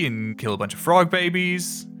Toby and kill a bunch of frog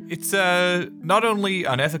babies. It's not only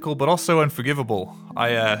unethical but also unforgivable.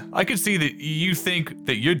 I could see that you think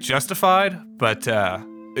that you're justified, but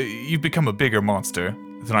you've become a bigger monster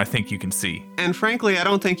than I think you can see. And frankly, I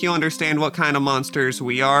don't think you understand what kind of monsters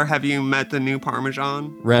we are. Have you met the new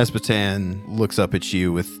Parmesan? Rasputin looks up at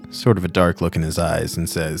you with sort of a dark look in his eyes and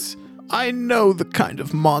says, "I know the kind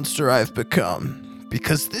of monster I've become,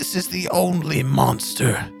 because this is the only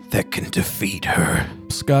monster that can defeat her."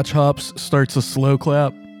 Scotch Hops starts a slow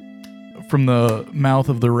clap from the mouth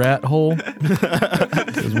of the rat hole.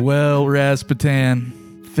 Says, "Well, Rasputin,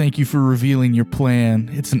 thank you for revealing your plan.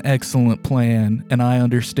 It's an excellent plan, and I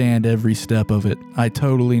understand every step of it. I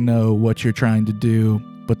totally know what you're trying to do,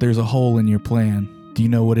 but there's a hole in your plan. Do you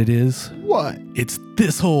know what it is? What? It's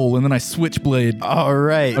this hole," and then I switchblade. All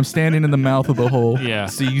right. I'm standing in the mouth of the hole. Yeah.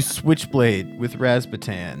 So you switchblade with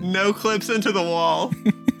Rasputin. No clips into the wall.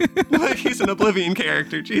 Like he's an Oblivion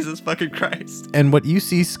character. Jesus fucking Christ. And what you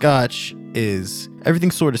see, Scotch, is everything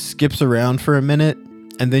sort of skips around for a minute,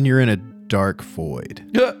 and then you're in a dark void.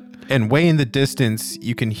 And way in the distance,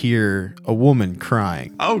 you can hear a woman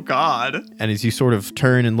crying. Oh God. And as you sort of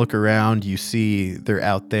turn and look around, you see they're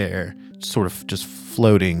out there, sort of just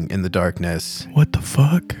floating in the darkness. What the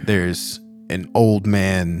fuck? There's an old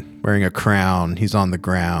man wearing a crown. He's on the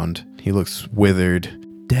ground. He looks withered.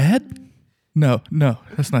 Dad? No,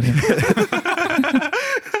 that's not him.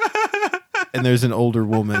 And there's an older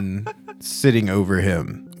woman sitting over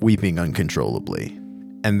him, weeping uncontrollably.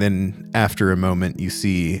 And then after a moment, you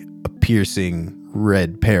see a piercing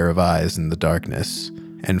red pair of eyes in the darkness,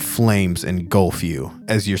 and flames engulf you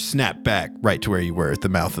as you're snapped back right to where you were at the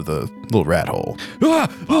mouth of the little rat hole.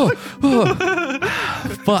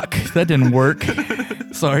 Fuck, that didn't work.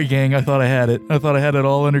 Sorry, gang. I thought I had it. I thought I had it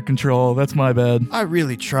all under control. That's my bad. I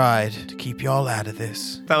really tried to keep y'all out of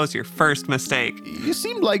this. That was your first mistake. You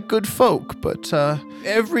seemed like good folk, but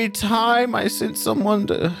every time I sent someone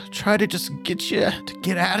to try to just get you to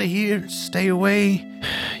get out of here and stay away,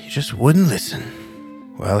 you just wouldn't listen.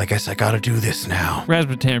 Well, I guess I gotta do this now.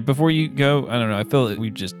 Rasputin, before you go, I don't know, I feel that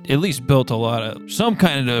we've just at least built a lot of some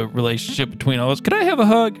kind of relationship between all of us. Could I have a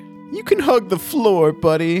hug? You can hug the floor,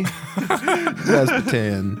 buddy.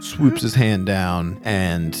 Rasputin swoops his hand down,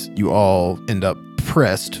 and you all end up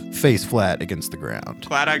pressed face flat against the ground.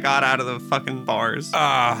 Glad I got out of the fucking bars.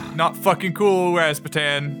 Not fucking cool,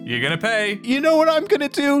 Rasputin. You're gonna pay. You know what I'm gonna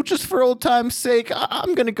do, just for old time's sake?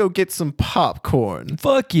 I'm gonna go get some popcorn.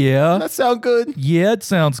 Fuck yeah. That sound good? Yeah, it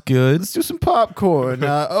sounds good. Let's do some popcorn. We're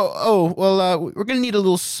gonna need a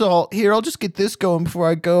little salt here. I'll just get this going before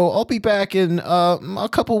I go. I'll be back in a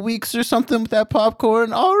couple weeks or something with that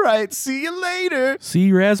popcorn. All right, see you later.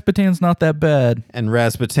 See, Rasputin's not that bad. And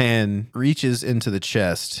Rasputin reaches into the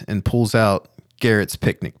chest and pulls out Garrett's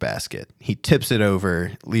picnic basket. He tips it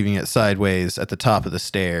over, leaving it sideways at the top of the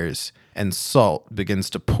stairs, and salt begins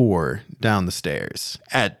to pour down the stairs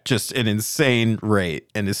at just an insane rate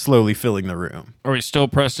and is slowly filling the room. Are we still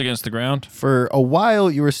pressed against the ground? For a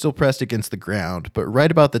while, you were still pressed against the ground, but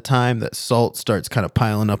right about the time that salt starts kind of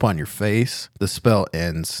piling up on your face, the spell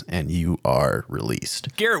ends and you are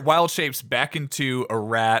released. Garrett wild shapes back into a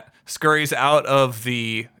rat, scurries out of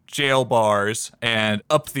the jail bars and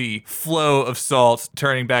up the flow of salt,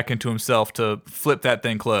 turning back into himself to flip that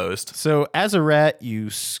thing closed. So as a rat, you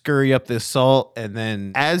scurry up this salt, and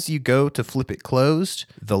then as you go to flip it closed,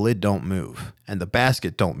 the lid don't move, and the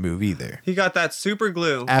basket don't move either. He got that super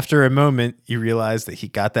glue. After a moment, you realize that he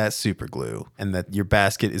got that super glue, and that your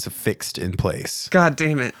basket is affixed in place. God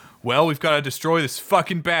damn it. Well, we've got to destroy this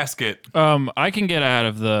fucking basket. I can get out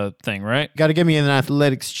of the thing, right? Got to give me an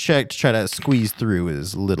athletics check to try to squeeze through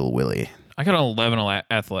his little Willy. I got an 11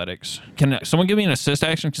 athletics. Can someone give me an assist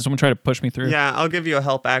action? Can someone try to push me through? Yeah, I'll give you a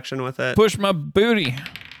help action with it. Push my booty.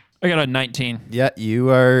 I got a 19. Yeah,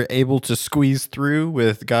 you are able to squeeze through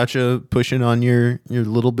with Gotcha pushing on your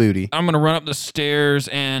little booty. I'm going to run up the stairs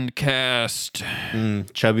and cast.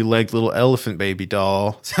 Chubby legged little elephant baby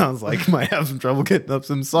doll. Sounds like might have some trouble getting up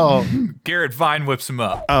some salt. Garrett vine whips him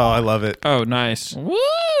up. Oh, I love it. Oh, nice. Woo!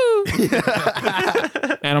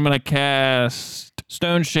 And I'm going to cast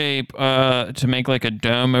Stone Shape to make like a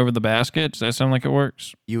dome over the basket. Does that sound like it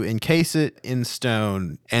works? You encase it in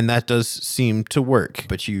stone, and that does seem to work,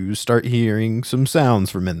 but you start hearing some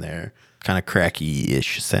sounds from in there. Kind of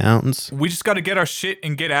cracky-ish sounds. We just got to get our shit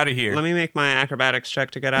and get out of here. Let me make my acrobatics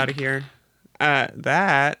check to get out of here.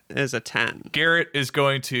 That is a 10. Garrett is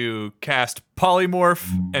going to cast Polymorph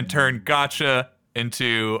and turn Gotcha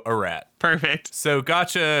into a rat. Perfect. So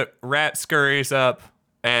Gotcha rat scurries up,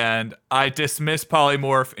 and I dismiss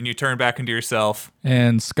Polymorph, and you turn back into yourself.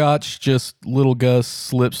 And Scotch, just little Gus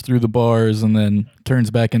slips through the bars and then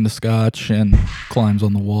turns back into Scotch and climbs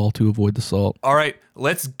on the wall to avoid the salt. All right,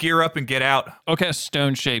 let's gear up and get out. I'll cast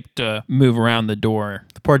Stone Shape to move around the door.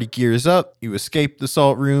 The party gears up. You escape the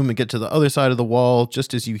salt room and get to the other side of the wall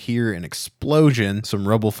just as you hear an explosion, some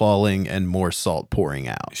rubble falling, and more salt pouring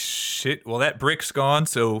out. Shit, well, that brick's gone,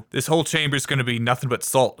 so this whole chamber's going to be nothing but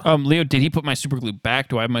salt. Leo, did he put my super glue back?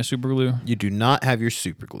 Do I have my super glue? You do not have your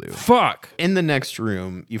super glue. Fuck. In the next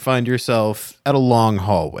room, you find yourself at a long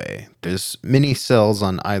hallway. There's many cells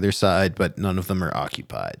on either side, but none of them are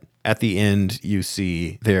occupied. At the end, you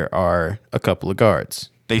see there are a couple of guards.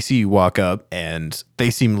 They see you walk up, and they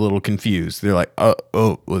seem a little confused. They're like,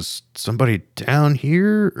 oh, was somebody down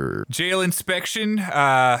here? Or Jail inspection,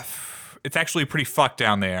 it's actually pretty fucked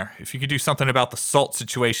down there. If you could do something about the salt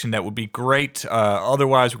situation, that would be great.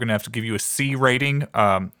 Otherwise, we're going to have to give you a C rating,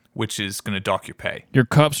 which is going to dock your pay. Your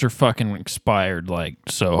cups are fucking expired, like,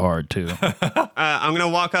 so hard, too. I'm going to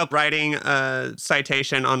walk up writing a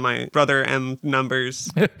citation on my Brother M numbers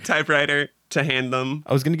typewriter to hand them.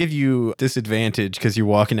 I was going to give you disadvantage because you're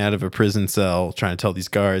walking out of a prison cell trying to tell these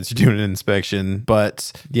guards you're doing an inspection.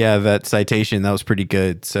 But yeah, that citation, that was pretty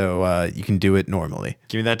good. So you can do it normally.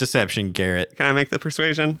 Give me that deception, Garrett. Can I make the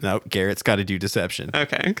persuasion? No, Garrett's got to do deception.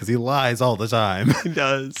 Okay. Because he lies all the time. He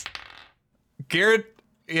does. Garrett,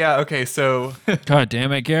 yeah, okay, so... God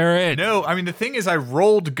damn it, Garrett. No, I mean, the thing is I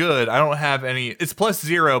rolled good. I don't have any... It's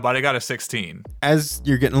 +0, but I got a 16. As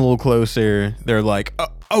you're getting a little closer, they're like,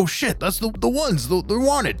 oh shit, that's the ones. They're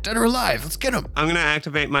wanted, dead or alive. Let's get them. I'm going to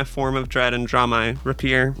activate my Form of Dread and draw my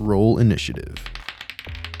rapier. Roll initiative.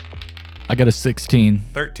 I got a 16.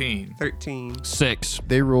 13. 13. 6.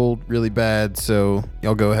 They rolled really bad, so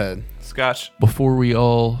y'all go ahead. Scotch. Before we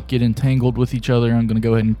all get entangled with each other, I'm going to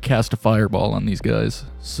go ahead and cast a fireball on these guys.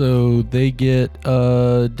 So they get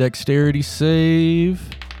a dexterity save.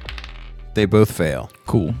 They both fail.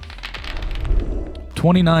 Cool.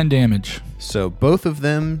 29 damage. So both of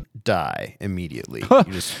them die immediately. You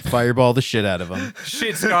just fireball the shit out of them.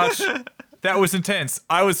 Shit, Scotch. That was intense.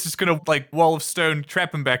 I was just going to, like, wall of stone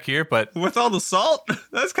trap him back here, but... With all the salt?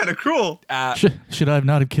 That's kind of cruel. Should I have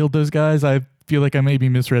not have killed those guys? I feel like I maybe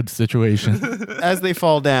misread the situation. As they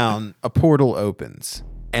fall down, a portal opens,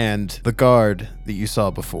 and the guard that you saw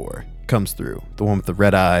before comes through. The one with the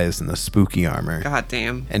red eyes and the spooky armor. God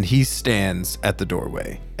damn. And he stands at the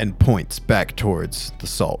doorway and points back towards the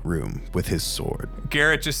salt room with his sword.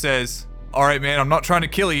 Garrett just says, all right, man, I'm not trying to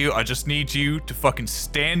kill you. I just need you to fucking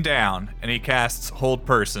stand down. And he casts Hold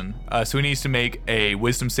Person. So he needs to make a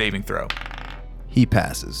wisdom saving throw. He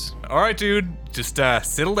passes. All right, dude, just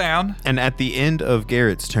settle down. And at the end of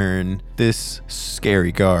Garrett's turn, this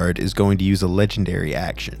scary guard is going to use a legendary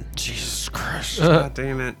action. Jesus Christ. God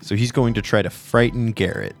damn it. So he's going to try to frighten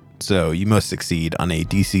Garrett. So you must succeed on a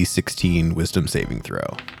DC 16 wisdom saving throw.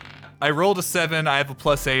 I rolled a 7. I have a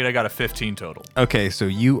 +8. I got a 15 total. Okay, so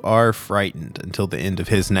you are frightened until the end of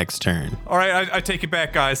his next turn. All right, I take it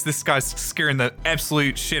back, guys. This guy's scaring the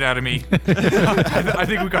absolute shit out of me. I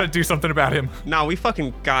think we got to do something about him. No, we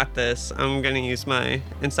fucking got this. I'm gonna use my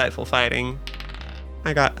insightful fighting.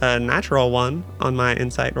 I got a natural 1 on my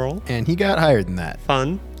insight roll. And he got higher than that.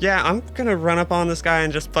 Fun. Yeah, I'm gonna run up on this guy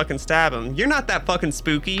and just fucking stab him. You're not that fucking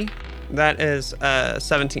spooky. That is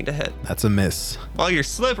 17 to hit. That's a miss. Well, you're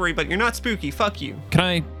slippery, but you're not spooky. Fuck you. Can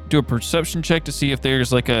I do a perception check to see if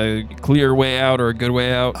there's like a clear way out or a good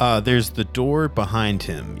way out? There's the door behind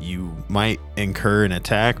him. You might incur an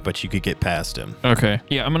attack, but you could get past him. Okay.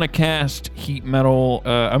 Yeah, I'm going to cast Heat Metal.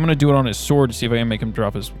 I'm going to do it on his sword to see if I can make him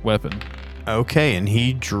drop his weapon. Okay, and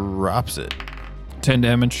he drops it. 10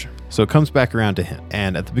 damage. So it comes back around to him.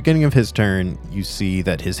 And at the beginning of his turn, you see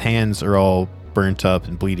that his hands are all burnt up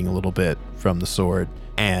and bleeding a little bit from the sword.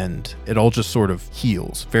 And it all just sort of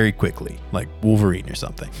heals very quickly, like Wolverine or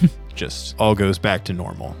something. Just all goes back to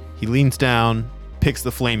normal. He leans down, picks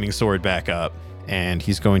the flaming sword back up, and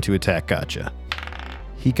he's going to attack Gotcha.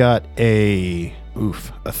 He got a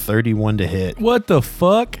 31 to hit. What the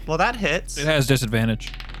fuck? Well, that hits. It has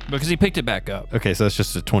disadvantage because he picked it back up. Okay, so that's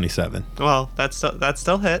just a 27. Well, that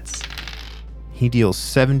still hits. He deals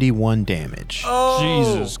 71 damage.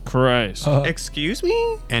 Jesus Christ. Excuse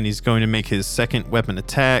me? And he's going to make his second weapon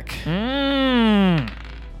attack. He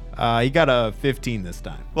got a 15 this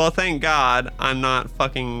time. Well, thank God I'm not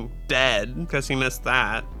fucking dead because he missed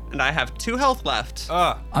that. And I have 2 health left.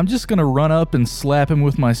 I'm just gonna run up and slap him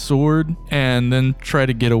with my sword and then try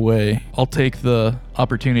to get away. I'll take the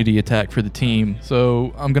opportunity attack for the team.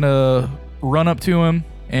 So I'm gonna run up to him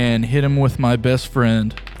and hit him with my best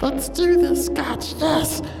friend. Let's do this, Scotch.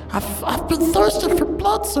 Yes, I've been thirsting for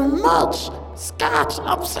blood so much. Scotch,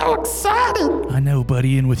 I'm so excited. I know,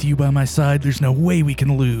 buddy, and with you by my side, there's no way we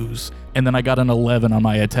can lose. And then I got an 11 on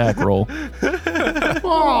my attack roll.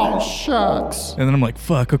 Oh, shucks. And then I'm like,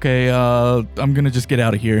 fuck, okay, I'm gonna just get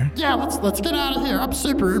out of here. Yeah, let's get out of here. I'm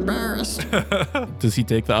super embarrassed. Does he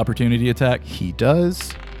take the opportunity attack? He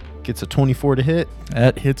does. Gets a 24 to hit.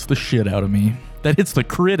 That hits the shit out of me. That hits the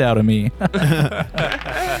crit out of me.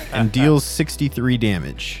 And deals 63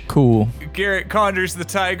 damage. Cool. Garrett conjures the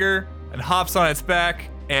tiger and hops on its back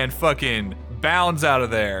and fucking bounds out of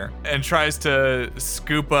there and tries to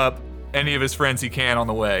scoop up any of his friends he can on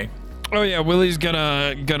the way. Oh yeah, Willie's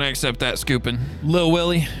gonna accept that scooping. Lil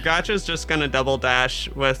Willie. Gotcha's just gonna double dash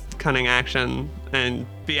with cunning action and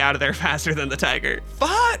be out of there faster than the tiger.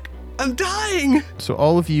 Fuck! I'm dying! So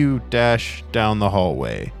all of you dash down the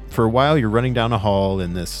hallway. For a while, you're running down a hall,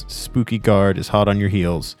 and this spooky guard is hot on your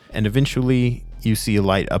heels. And eventually, you see a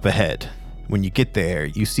light up ahead. When you get there,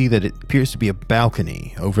 you see that it appears to be a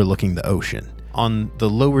balcony overlooking the ocean on the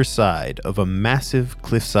lower side of a massive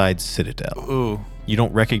cliffside citadel. Ooh. You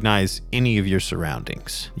don't recognize any of your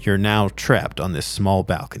surroundings. You're now trapped on this small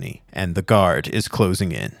balcony, and the guard is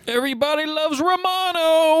closing in. Everybody loves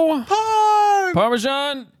Romano.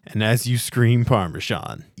 Parmesan. And as you scream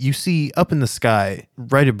Parmesan, you see up in the sky,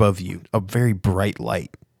 right above you, a very bright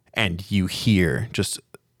light. And you hear just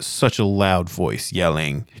such a loud voice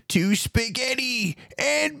yelling, "To spaghetti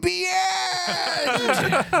and beyond!"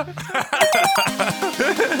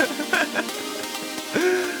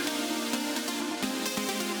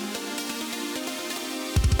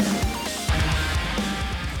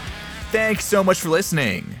 Thanks so much for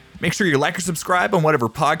listening. Make sure you like or subscribe on whatever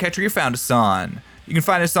podcatcher you found us on. You can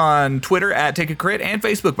find us on Twitter at Take a Crit and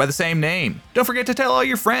Facebook by the same name. Don't forget to tell all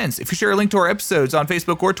your friends. If you share a link to our episodes on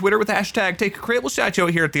Facebook or Twitter with hashtag Take a Crit, we'll shout you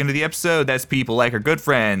out here at the end of the episode. That's people like our good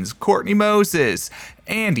friends, Courtney Moses,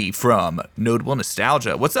 Andy from Notable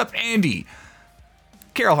Nostalgia. What's up, Andy?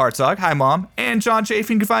 Carol Hartzog, hi mom, and John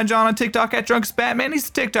Chafin. You can find John on TikTok at Drunks Batman. He's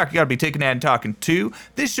a TikTok you gotta be taking that and talking to.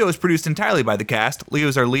 This show is produced entirely by the cast. Leo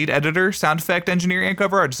is our lead editor, sound effect engineer, and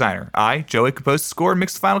cover art designer. I, Joey, composed the score and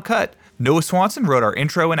mixed the final cut. Noah Swanson wrote our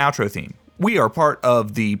intro and outro theme. We are part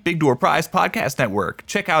of the Big Door Prize podcast network.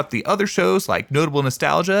 Check out the other shows like Notable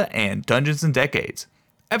Nostalgia and Dungeons and Decades.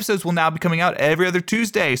 Episodes will now be coming out every other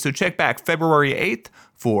Tuesday, so check back February 8th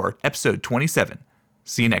for episode 27.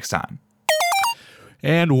 See you next time.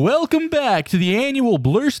 And welcome back to the annual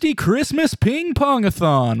Blursty Christmas Ping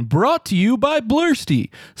Pongathon, brought to you by Blursty.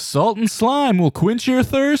 Salt and slime will quench your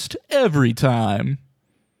thirst every time.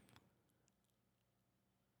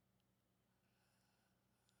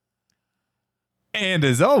 And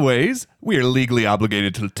as always, we are legally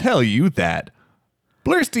obligated to tell you that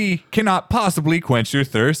Blursty cannot possibly quench your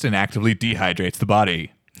thirst and actively dehydrates the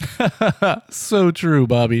body. So true,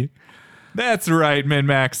 Bobby. That's right,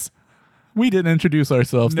 Min-Max. We didn't introduce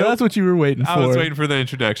ourselves. Nope. That's what you were waiting for. I was waiting for the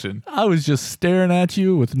introduction. I was just staring at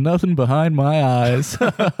you with nothing behind my eyes.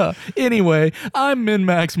 Anyway, I'm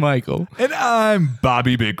Min-Max Michael. And I'm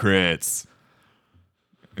Bobby Big Crits.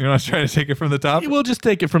 You're not trying to take it from the top? We'll just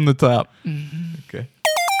take it from the top. Okay.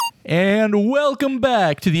 And welcome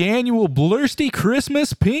back to the annual Blursty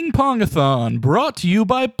Christmas Ping Pongathon, brought to you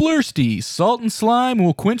by Blursty. Salt and slime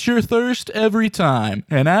will quench your thirst every time.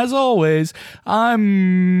 And as always,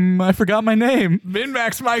 I forgot my name.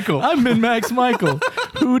 Min-Max Michael. I'm Min-Max Michael.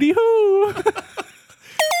 Hooty hoo.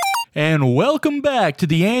 And welcome back to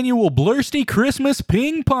the annual Blursty Christmas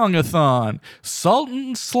Ping Pongathon. Salt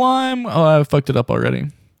and slime. Oh, I fucked it up already.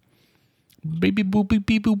 Baby boop beep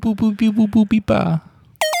beep boop boop boop beep boop boop beep ba.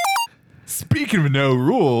 Speaking of no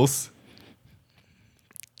rules,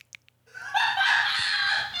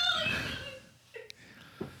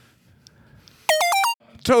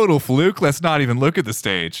 total fluke. Let's not even look at the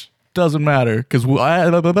stage. Doesn't matter, because na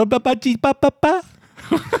na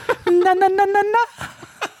na na na.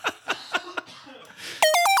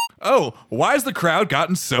 Oh, why has the crowd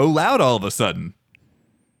gotten so loud all of a sudden?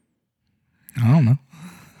 I don't know.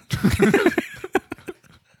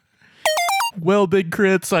 Well, Big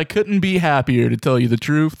Crits, I couldn't be happier to tell you the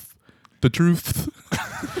truth. The truth.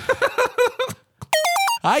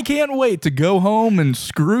 I can't wait to go home and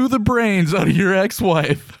screw the brains out of your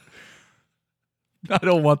ex-wife. I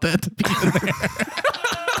don't want that to be in there.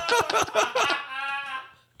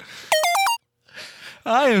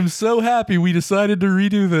 I am so happy we decided to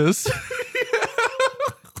redo this.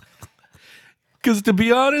 Because to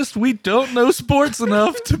be honest, we don't know sports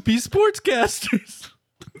enough to be sportscasters.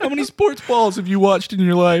 How many sports balls have you watched in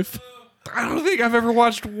your life? I don't think I've ever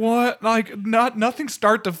watched nothing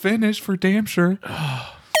start to finish for damn sure.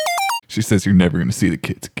 She says you're never going to see the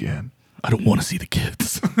kids again. I don't want to see the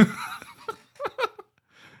kids.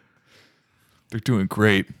 They're doing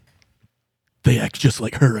great. They act just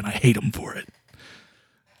like her, and I hate them for it.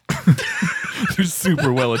 They're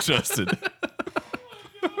super well adjusted.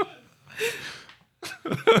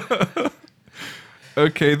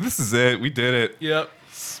 Okay, this is it. We did it. Yep.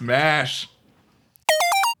 Smash.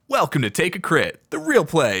 Welcome to Take a Crit, the Real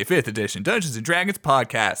Play 5th Edition Dungeons & Dragons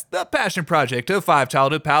podcast, the passion project of 5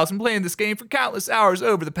 childhood pals and playing this game for countless hours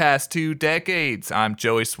over the past 2 decades. I'm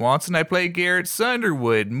Joey Swanson. I play Garrett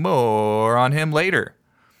Sunderwood. More on him later.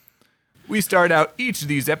 We start out each of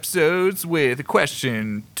these episodes with a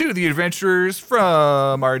question to the adventurers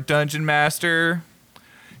from our dungeon master.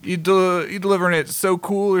 You delivering it so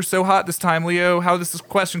cool or so hot this time, Leo? How is this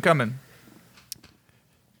question coming?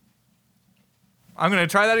 I'm going to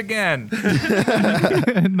try that again.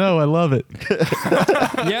 No, I love it.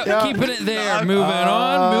 Yep, keeping it there. Moving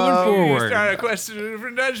on, moving forward. Start a question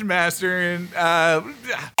from Dungeon Master. And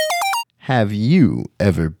Have you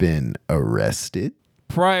ever been arrested?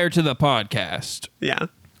 Prior to the podcast. Yeah.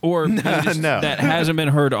 Or no. that hasn't been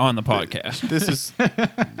heard on the podcast. This is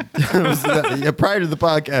prior to the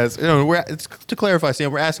podcast. You know, it's to clarify,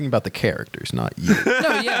 Sam. We're asking about the characters, not you.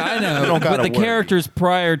 No, yeah, I know. don't But gotta the worry. characters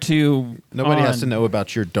prior to Nobody has to know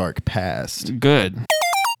about your dark past. Good.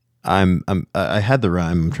 I had the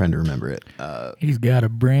rhyme. I'm trying to remember it. He's got a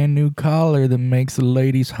brand new collar that makes the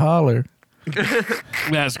ladies holler.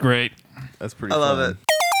 That's great. That's pretty. I love fun. it.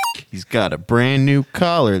 He's got a brand new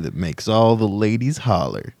collar that makes all the ladies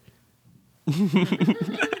holler.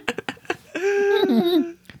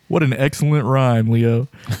 What an excellent rhyme, Leo.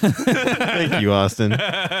 Thank you, Austin.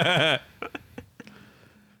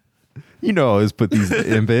 You know I always put these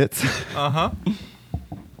in bits.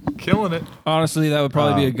 killing it. Honestly, that would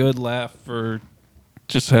probably be a good laugh for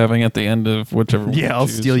just having at the end of whichever one. Yeah, I'll you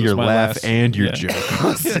choose. steal It was your my laugh last- and your yeah. joke,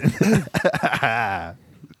 Austin.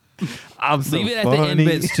 I'm so Leave it at the end funny.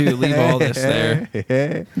 bits too. Leave all this there.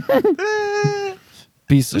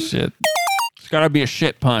 Piece of shit. It's gotta be a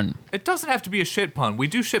shit pun. It doesn't have to be a shit pun. We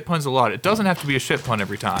do shit puns a lot. It doesn't have to be a shit pun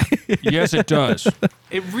every time. Yes, it does.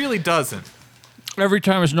 It really doesn't. Every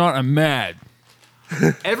time it's not, I'm mad.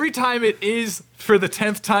 Every time it is for the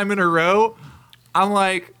 10th time in a row, I'm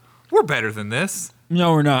like, we're better than this.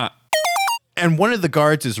 No, we're not. And one of the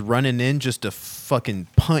guards is running in just to fucking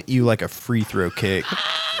punt you like a free throw kick.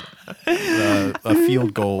 A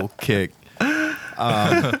field goal kick.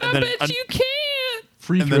 Bet you can't.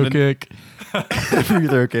 Free And throw then kick. Free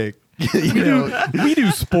throw kick. You know, We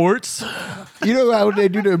do sports. you know how they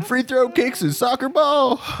do them free throw kicks in soccer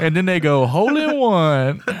ball? And then they go hole in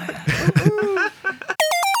one.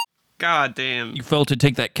 God damn. You failed to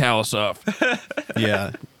take that callus off.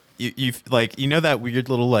 Yeah. you've like, you know that weird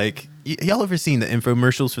little like, y'all ever seen the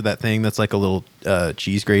infomercials for that thing that's like a little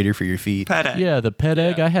cheese grater for your feet? Pet egg. Yeah, the pet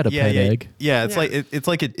egg. I had a pet egg. Yeah, it's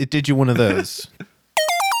like it did you one of those.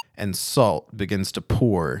 And salt begins to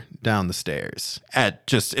pour down the stairs at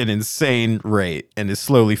just an insane rate and is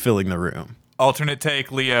slowly filling the room. Alternate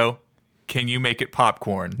take, Leo. Can you make it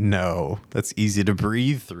popcorn? No, that's easy to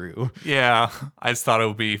breathe through. Yeah, I just thought it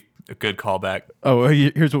would be a good callback. Oh,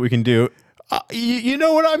 here's what we can do. You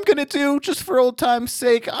know what I'm going to do? Just for old time's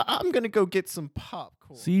sake, I'm going to go get some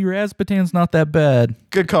popcorn. See, Razbatan's not that bad.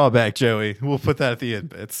 Good callback, Joey. We'll put that at the end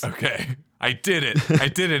bits. Okay, I did it. I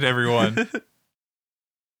did it, everyone.